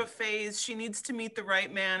going through a phase. She needs to meet the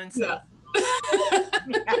right man. And so, by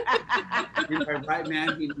right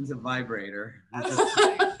man, he means a vibrator. Meet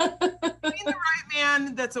the right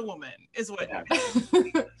man that's a woman is what. Yeah. I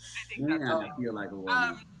think that's I feel like a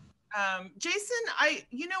woman. Jason, I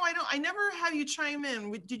never have you chime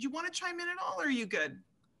in. Did you want to chime in at all, or are you good?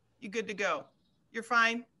 You good to go? You're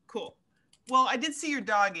fine? Cool. Well, I did see your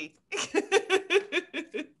doggy.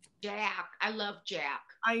 Jack. I love Jack.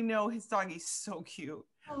 I know, his doggy's so cute.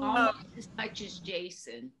 Almost as much as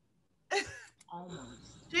Jason.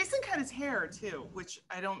 Almost. Jason cut his hair too, which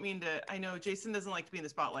I don't mean to, I know Jason doesn't like to be in the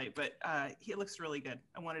spotlight, but he looks really good.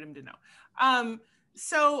 I wanted him to know.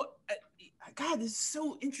 God, this is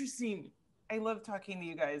so interesting. I love talking to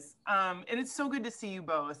you guys. And it's so good to see you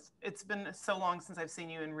both. It's been so long since I've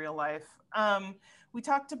seen you in real life. We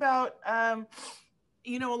talked about, a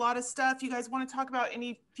lot of stuff. You guys want to talk about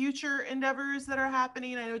any future endeavors that are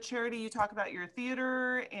happening? I know Charity, you talk about your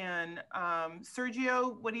theater, and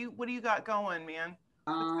Sergio, what do you got going, man?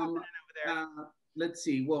 What's happening over there? Let's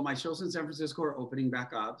see. Well, my shows in San Francisco are opening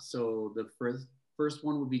back up. So the first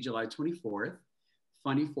one will be July 24th,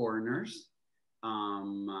 Funny Foreigners.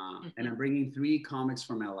 And I'm bringing 3 comics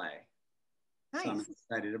from LA. Nice. So I'm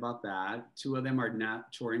excited about that. 2 of them are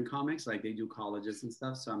not touring comics, like they do colleges and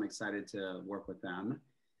stuff. So I'm excited to work with them.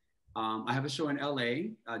 I have a show in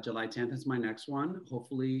LA. July 10th is my next one.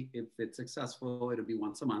 Hopefully, if it's successful, it'll be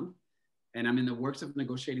once a month. And I'm in the works of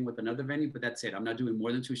negotiating with another venue, but that's it. I'm not doing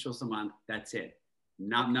more than 2 shows a month. That's it.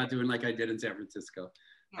 Not doing like I did in San Francisco.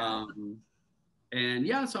 Yeah. And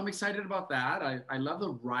yeah, so I'm excited about that. I love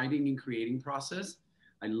the writing and creating process.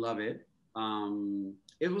 I love it.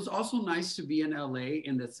 It was also nice to be in LA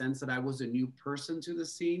in the sense that I was a new person to the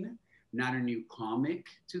scene, not a new comic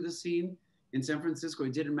to the scene. In San Francisco,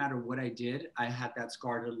 it didn't matter what I did. I had that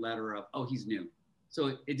scarlet letter of, oh, he's new.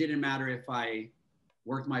 So it didn't matter if I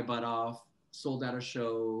worked my butt off, sold out a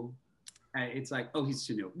show. It's like, oh, he's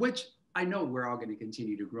too new, which I know we're all going to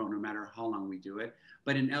continue to grow no matter how long we do it.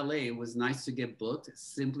 But in LA, it was nice to get booked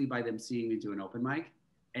simply by them seeing me do an open mic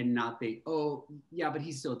and not oh, yeah, but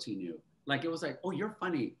he's still too new. Like, it was like, oh, you're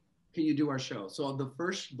funny. Can you do our show? So the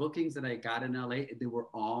first bookings that I got in LA, they were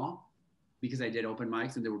all because I did open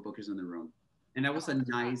mics and there were bookers in the room. And that was a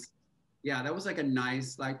nice, that was like a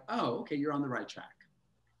nice, like, oh, okay, you're on the right track.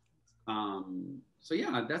 So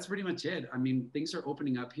yeah, that's pretty much it. I mean, things are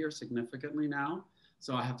opening up here significantly now.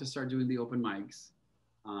 So I have to start doing the open mics.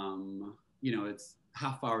 It's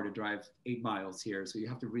half hour to drive 8 miles here. So you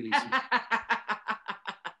have to really,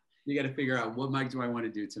 you got to figure out what mic do I want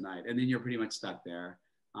to do tonight? And then you're pretty much stuck there.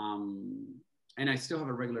 And I still have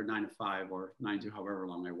a regular 9 to 5 or 9 to however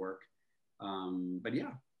long I work. But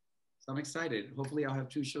yeah, so I'm excited. Hopefully I'll have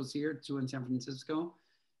 2 shows here, 2 in San Francisco.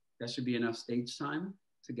 That should be enough stage time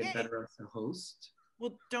to get better as a host.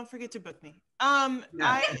 Well, don't forget to book me.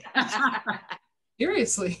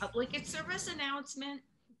 Seriously. Public service announcement.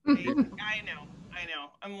 I know.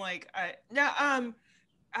 I'm like,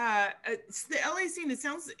 it's the LA scene. It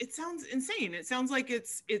sounds insane. It sounds like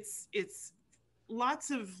it's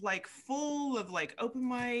lots of like full of like open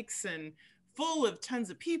mics and full of tons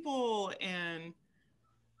of people and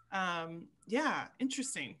yeah,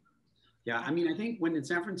 interesting. Yeah, I mean, I think when in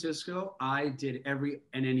San Francisco, I did every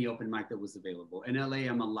and any open mic that was available. In LA,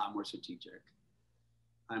 I'm a lot more strategic.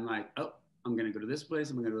 I'm like, oh, I'm gonna go to this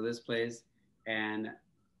place, I'm gonna go to this place. And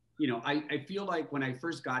you know, I feel like when I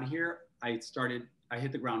first got here, I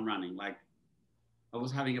hit the ground running. Like I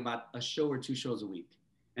was having about a show or 2 shows a week.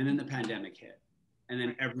 And then the pandemic hit. And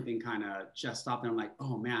then everything kind of just stopped. And I'm like,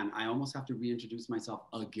 oh man, I almost have to reintroduce myself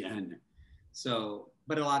again. So,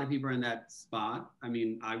 but a lot of people are in that spot. I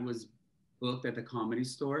mean, I was booked at the Comedy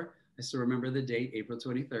Store. I still remember the date, April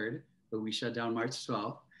 23rd, but we shut down March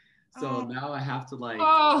 12th. So now I have to like,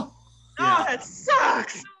 that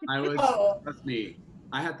sucks. Trust me,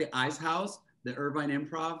 I had the Ice House, the Irvine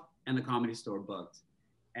Improv, and the Comedy Store booked.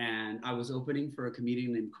 And I was opening for a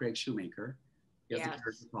comedian named Craig Shoemaker. He has a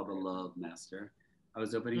character called the Love Master. I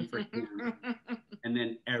was opening for him. And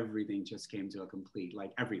then everything just came to a complete,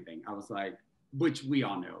 like everything. I was like, which we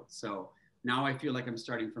all know. So now I feel like I'm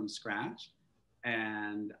starting from scratch.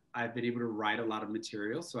 And I've been able to write a lot of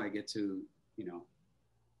material. So I get to, you know,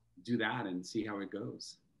 do that and see how it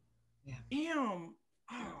goes. Yeah. Damn.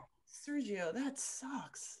 Oh, Sergio, that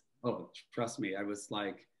sucks. Oh, trust me. I was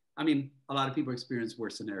like, I mean, a lot of people experience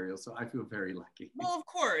worse scenarios, so I feel very lucky. Well, of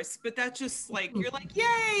course, but that's just like, you're like,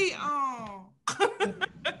 yay, oh.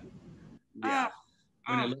 Yeah.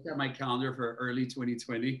 When I looked at my calendar for early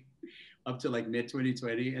 2020, up to like mid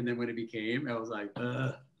 2020, and then when it became, I was like,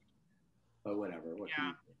 ugh. But whatever. What can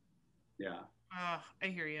you do? Yeah. I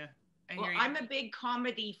hear you. I'm a big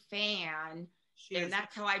comedy fan. And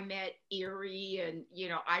that's how I met Eerie, and you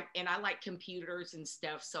know, I like computers and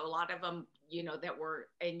stuff. So a lot of them, you know, that were,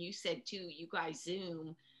 and you said too, you guys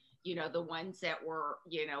Zoom, you know, the ones that were,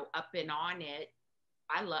 you know, up and on it.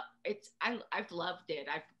 I've loved it.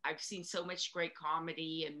 I've seen so much great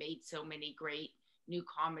comedy and made so many great new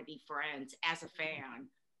comedy friends as a fan.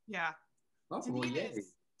 Yeah. Oh,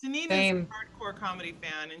 Deneen is a hardcore comedy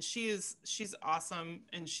fan, and she's awesome,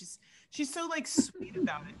 and she's so like sweet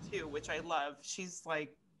about it too, which I love. She's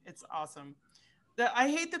like, it's awesome. I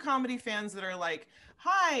hate the comedy fans that are like,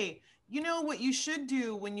 hi, you know what you should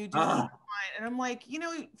do when you do and I'm like, you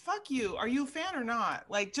know, fuck you. Are you a fan or not?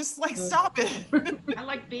 Like, just like stop it. I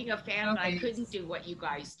like being a fan, but I couldn't do what you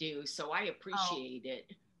guys do, so I appreciate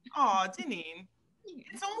it. Oh, Deneen.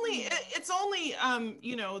 It's only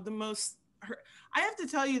you know, the most I have to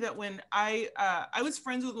tell you that when I was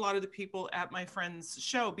friends with a lot of the people at my friend's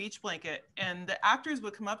show, Beach Blanket, and the actors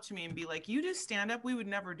would come up to me and be like, you do stand up? We would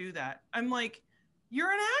never do that. I'm like,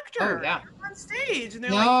 you're an actor. Oh, yeah. You're on stage. And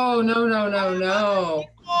they're No.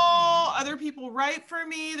 Other people write for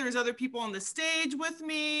me. There's other people on the stage with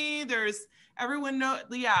me. There's everyone know.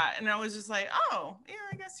 Yeah. And I was just like, oh, yeah,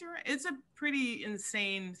 I guess you're right. It's a pretty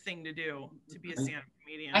insane thing to do, to be a stand-up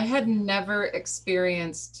comedian. I had never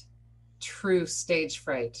experienced true stage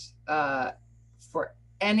fright for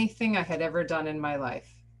anything I had ever done in my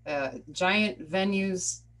life. Giant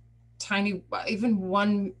venues, tiny, even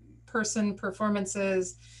one-person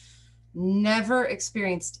performances, never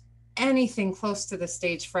experienced anything close to the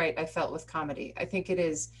stage fright I felt with comedy. I think it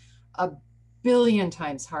is a billion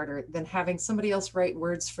times harder than having somebody else write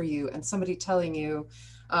words for you and somebody telling you,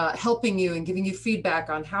 helping you and giving you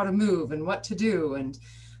feedback on how to move and what to do, and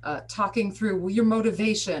talking through your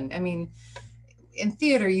motivation. I mean, in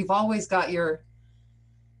theater, you've all your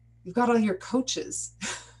coaches.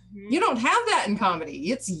 You don't have that in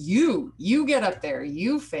comedy. It's you get up there,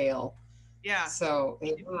 you fail. Yeah. So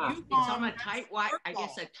it's on a tight wire. I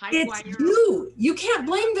guess a tight wire. It's you can't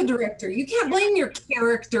blame the director. You can't blame your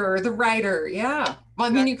character or the writer. Yeah. Well, I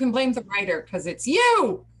mean, you can blame the writer because it's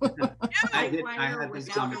you. I had this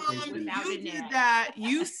conversation. You did that.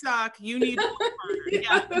 You suck. You need to work harder.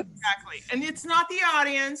 Yeah, exactly. And it's not the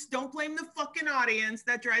audience. Don't blame the fucking audience.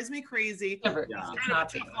 That drives me crazy. Never. It's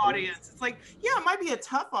not a tough audience. It's like, yeah, it might be a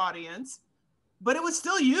tough audience, but it was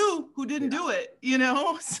still you who didn't do it, you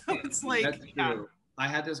know? So it's like, that's true. I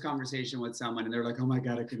had this conversation with someone and they're like, oh my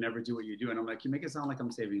God, I could never do what you do. And I'm like, you make it sound like I'm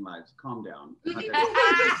saving lives. Calm down. It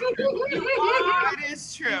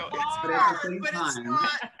is true. It's hard, but it's not,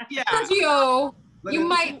 yeah. Sergio, you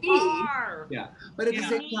might be. Yeah, but at the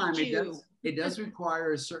same time, it does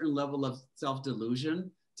require a certain level of self-delusion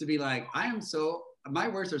to be like, my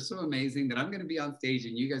words are so amazing that I'm going to be on stage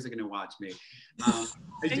and you guys are going to watch me.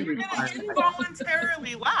 And you're going to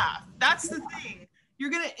involuntarily laugh. That's the thing. You're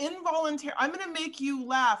going to I'm going to make you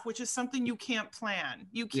laugh, which is something you can't plan.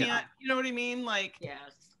 You can't, you know what I mean? Like, yes.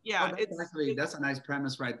 Yeah. That's a nice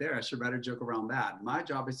premise right there. I should write a joke around that. My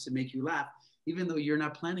job is to make you laugh. even though you're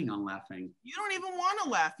not planning on laughing. You don't even want to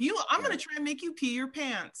laugh. I'm going to try and make you pee your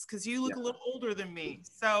pants because you look a little older than me.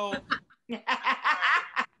 So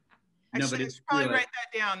I should probably write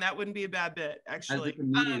that down. That wouldn't be a bad bit, actually. As a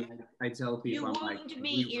comedian, I tell people, you wound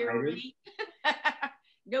me, Eerie.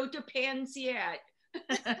 No depends yet.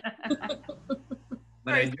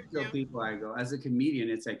 But I do tell people, I go, as a comedian,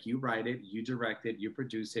 it's like you write it, you direct it, you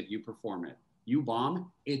produce it, you perform it. You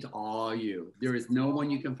bomb, it's all you. There is no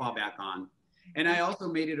one you can fall back on. And I also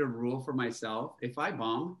made it a rule for myself. If I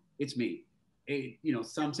bomb, it's me.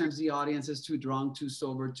 Sometimes the audience is too drunk, too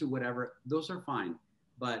sober, too whatever. Those are fine.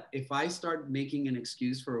 But if I start making an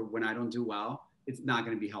excuse for when I don't do well, it's not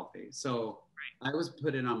going to be healthy. So I was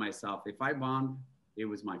put it on myself. If I bombed, it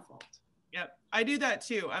was my fault. Yep. I do that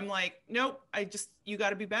too. I'm like, nope, you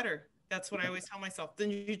got to be better. That's what I always tell myself. Then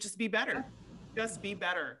you just be better. Just be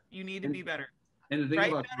better. You need to be better. And the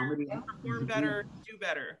thing about comedy, perform better, do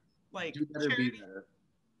better. Like do better, be better.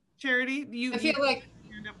 Charity, I feel like.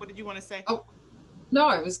 What did you want to say? Oh, no,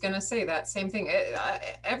 I was gonna say that same thing.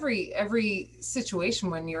 Every situation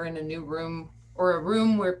when you're in a new room or a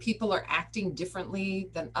room where people are acting differently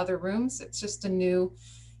than other rooms, it's just you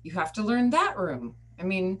have to learn that room. I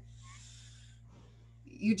mean,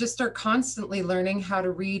 you just are constantly learning how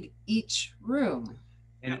to read each room.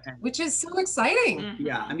 Which is so exciting.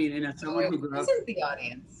 Yeah, I mean, and as someone who grew up, the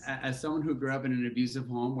audience. As someone who grew up in an abusive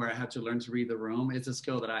home where I had to learn to read the room, it's a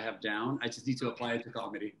skill that I have down. I just need to apply it to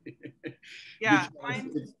comedy. Yeah,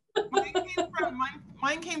 mine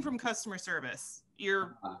came from customer service.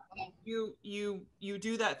 You do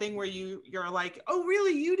that thing where you're like, oh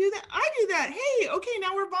really, you do that? I do that. Hey, okay,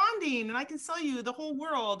 now we're bonding, and I can sell you the whole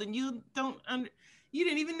world, and you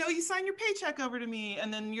didn't even know you signed your paycheck over to me.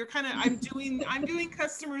 And then you're kind of, I'm doing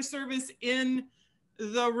customer service in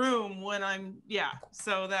the room when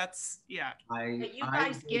so that's, But you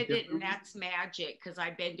guys get it, and that's magic, because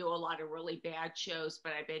I've been to a lot of really bad shows,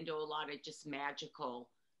 but I've been to a lot of just magical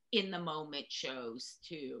in the moment shows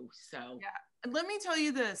too. So yeah, let me tell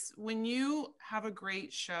you this, when you have a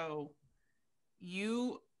great show,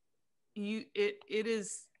 it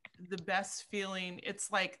is the best feeling.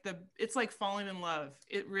 It's like falling in love.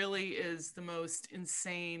 It really is the most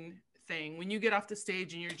insane thing when you get off the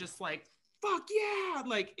stage and you're just like, fuck yeah,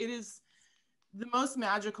 like it is the most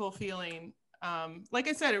magical feeling. Like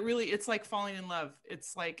I said, it's like falling in love.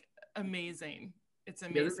 It's like amazing. It's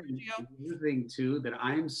amazing. The other thing too, that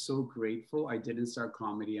I am so grateful I didn't start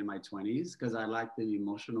comedy in my 20s, because I lacked the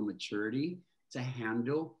emotional maturity to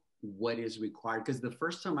handle what is required. Because the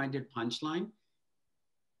first time I did Punchline,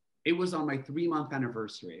 it was on my 3-month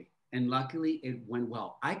anniversary, and luckily it went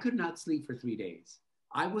well. I could not sleep for 3 days.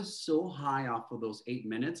 I was so high off of those 8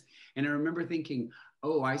 minutes. And I remember thinking,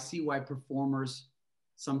 oh, I see why performers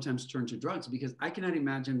sometimes turn to drugs, because I cannot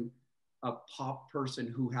imagine a pop person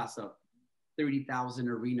who has a 30,000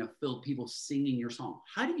 arena filled, people singing your song.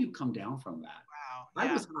 How do you come down from that? Wow.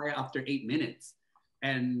 I was high after 8 minutes.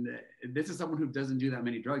 And this is someone who doesn't do that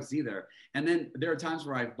many drugs either. And then there are times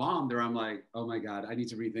where I've bombed where I'm like, oh my God, I need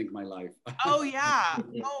to rethink my life. Oh yeah.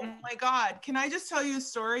 Oh my God. Can I just tell you a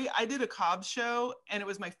story? I did a Cobb's show, and it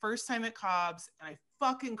was my first time at Cobb's, and I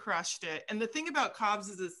fucking crushed it. And the thing about Cobb's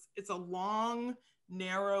is it's a long,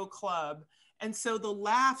 narrow club. And so the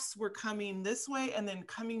laughs were coming this way and then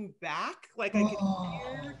coming back. Like I could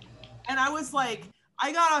hear. And I was like,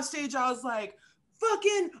 I got off stage, I was like, I'm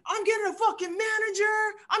getting a fucking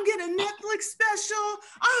manager. I'm getting a Netflix special.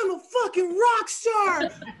 I'm a fucking rock star.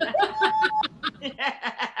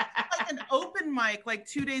 Like an open mic, like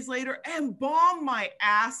 2 days later, and bombed my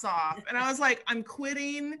ass off. And I was like, I'm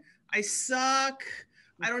quitting. I suck.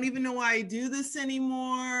 I don't even know why I do this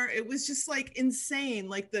anymore. It was just like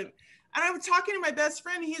insane. And I was talking to my best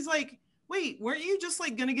friend. He's like, wait, weren't you just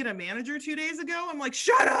like gonna get a manager 2 days ago? I'm like,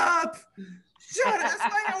 shut up. That's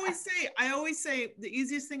why I always say the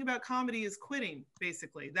easiest thing about comedy is quitting,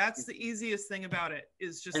 basically. That's the easiest thing about it,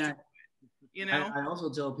 is just I also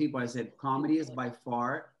tell people, I said, comedy is by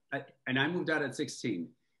far, and I moved out at 16.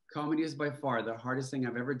 Comedy is by far the hardest thing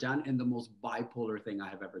I've ever done, and the most bipolar thing I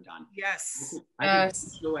have ever done. Yes. I can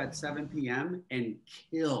show at 7 p.m. and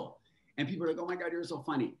kill. And people are like, oh my God, you're so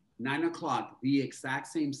funny. 9 o'clock, the exact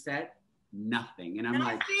same set, nothing. And I'm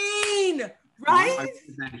like, right? Are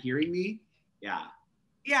you not hearing me? Yeah.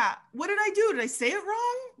 Yeah. What did I do? Did I say it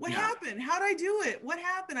wrong? What happened? How did I do it? What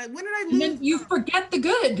happened? When did I lose? And then you forget the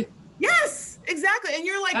good. Yes, exactly. And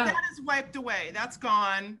you're like, that is wiped away. That's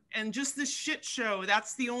gone. And just this shit show,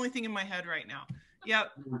 that's the only thing in my head right now.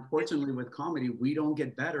 Yep. Unfortunately, with comedy, we don't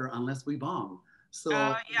get better unless we bomb.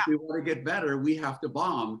 So if we want to get better, we have to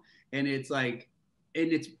bomb. And it's like,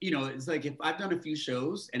 and it's, you know, it's like if I've done a few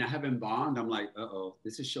shows and I haven't bombed, I'm like, uh-oh,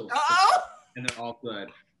 this is show. Uh-oh. And they're all good.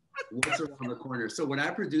 What's around the corner? So when I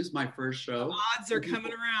produced my first show, the odds are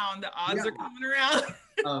coming around. The odds are coming around.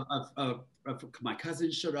 My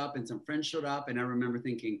cousins showed up and some friends showed up, and I remember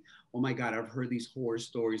thinking, oh my God, I've heard these horror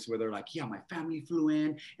stories where they're like, yeah, my family flew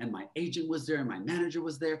in and my agent was there and my manager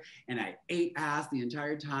was there and I ate ass the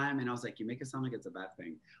entire time. And I was like, you make it sound like it's a bad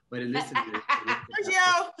thing. But in this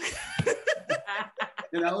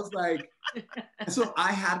and I was like, so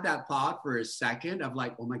I had that thought for a second of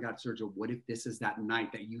like, oh my God, Sergio, what if this is that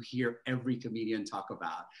night that you hear every comedian talk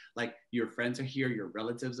about? Like your friends are here, your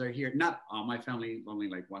relatives are here. Not all my family, only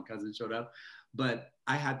like one cousin showed up. But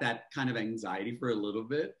I had that kind of anxiety for a little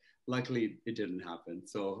bit. Luckily, it didn't happen.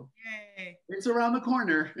 So yay. It's around the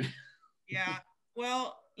corner. Yeah.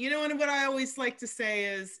 Well, you know, and what I always like to say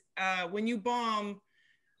is when you bomb,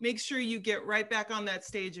 make sure you get right back on that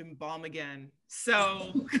stage and bomb again.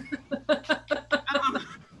 So,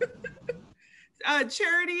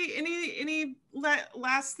 Charity, any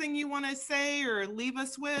last thing you want to say or leave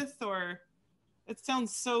us with, or it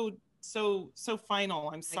sounds so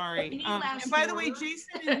final. I'm sorry. And by the way,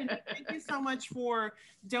 Jason, thank you so much for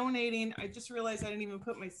donating. I just realized I didn't even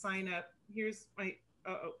put my sign up. Here's my,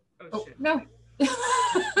 oh shit. No.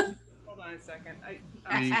 Hold on a second.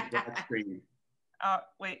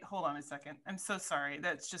 Wait, hold on a second. I'm so sorry.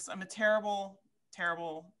 That's just, I'm a terrible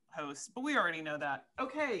host, but we already know that.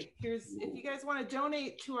 Okay, here's, if you guys want to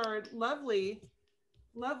donate to our lovely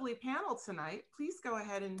panel tonight, please go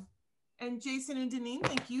ahead and Jason and Deneen,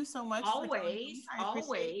 thank you so much. Always.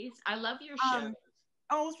 I love your show.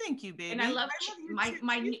 Oh, thank you, baby. And I love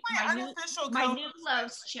my new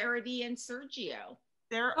loves, Charity and Sergio.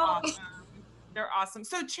 They're awesome. They're awesome.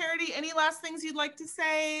 So Charity, any last things you'd like to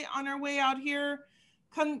say on our way out here?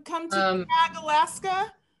 Come to Skag,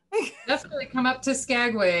 Alaska. Definitely come up to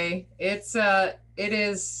Skagway. It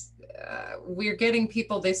is, we're getting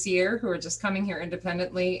people this year who are just coming here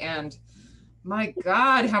independently, and my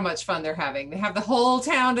God, how much fun they're having. They have the whole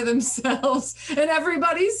town to themselves and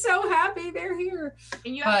everybody's so happy they're here.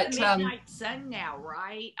 And you have the midnight sun now,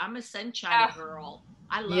 right? I'm a sunshine girl.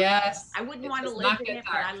 I love it. I wouldn't want to live in it,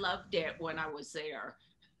 but I loved it when I was there.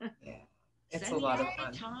 Yeah, it's a lot of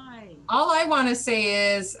fun. Time. All I want to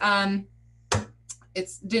say is,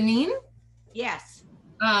 it's Deneen. Yes.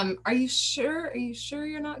 Are you sure? Are you sure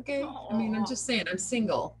you're not gay? I mean, I'm just saying, I'm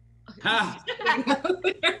single.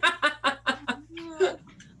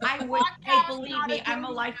 I wish. Hey, believe me, I'm a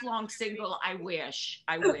lifelong single. I wish.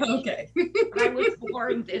 Okay. But I was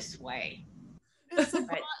born this way. It's a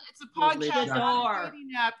podcast dating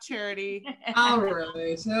app, Charity. All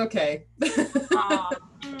right. Okay.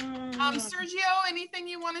 Sergio, anything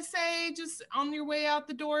you want to say just on your way out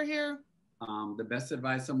the door here? The best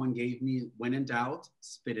advice someone gave me: when in doubt,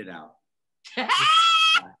 spit it out.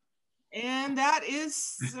 And that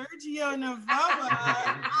is Sergio Novoa.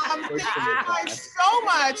 Thank you guys so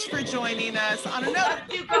much for joining us on another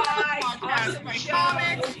podcast by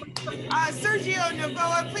comics. Sergio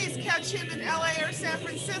Novoa, please catch him in LA or San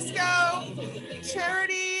Francisco.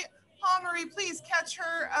 Charity Pomery, please catch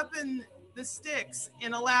her up in the sticks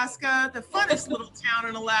in Alaska, the funnest little town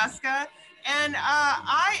in Alaska. And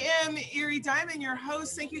I am Eerie Diamond, your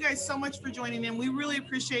host. Thank you guys so much for joining in. We really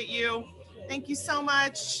appreciate you. Thank you so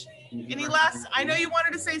much. Any last? I know you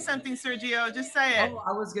wanted to say something, Sergio. Just say it. Oh,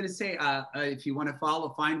 I was gonna say, if you want to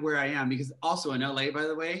find where I am, because also in LA, by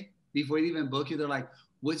the way, before they even book you, they're like,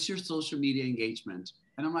 "What's your social media engagement?"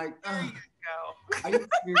 And I'm like, "There you go." Are you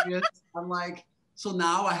serious? I'm like, so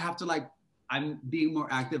now I have to I'm being more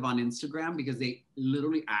active on Instagram because they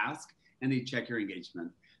literally ask and they check your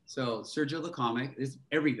engagement. So Sergio the Comic is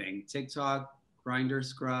everything: TikTok, Grindr,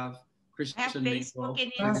 Scruff. Have Facebook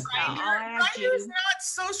and Instagram. Grindr is not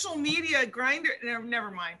social media. Grindr,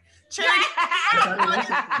 never mind. Charity.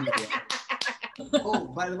 Oh,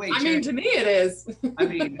 by the way, I mean, to me it is. I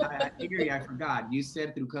mean, Eerie, I forgot. You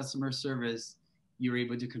said through customer service, you're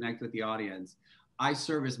able to connect with the audience. I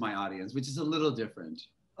service my audience, which is a little different.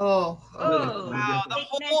 Oh, wow. The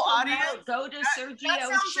whole audience. Go to Sergio's show. That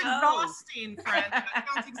sounds exhausting, friend. That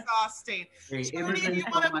sounds exhausting. Charity, do you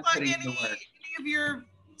want to plug any of your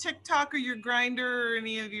TikTok or your Grindr or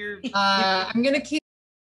any of your I'm gonna keep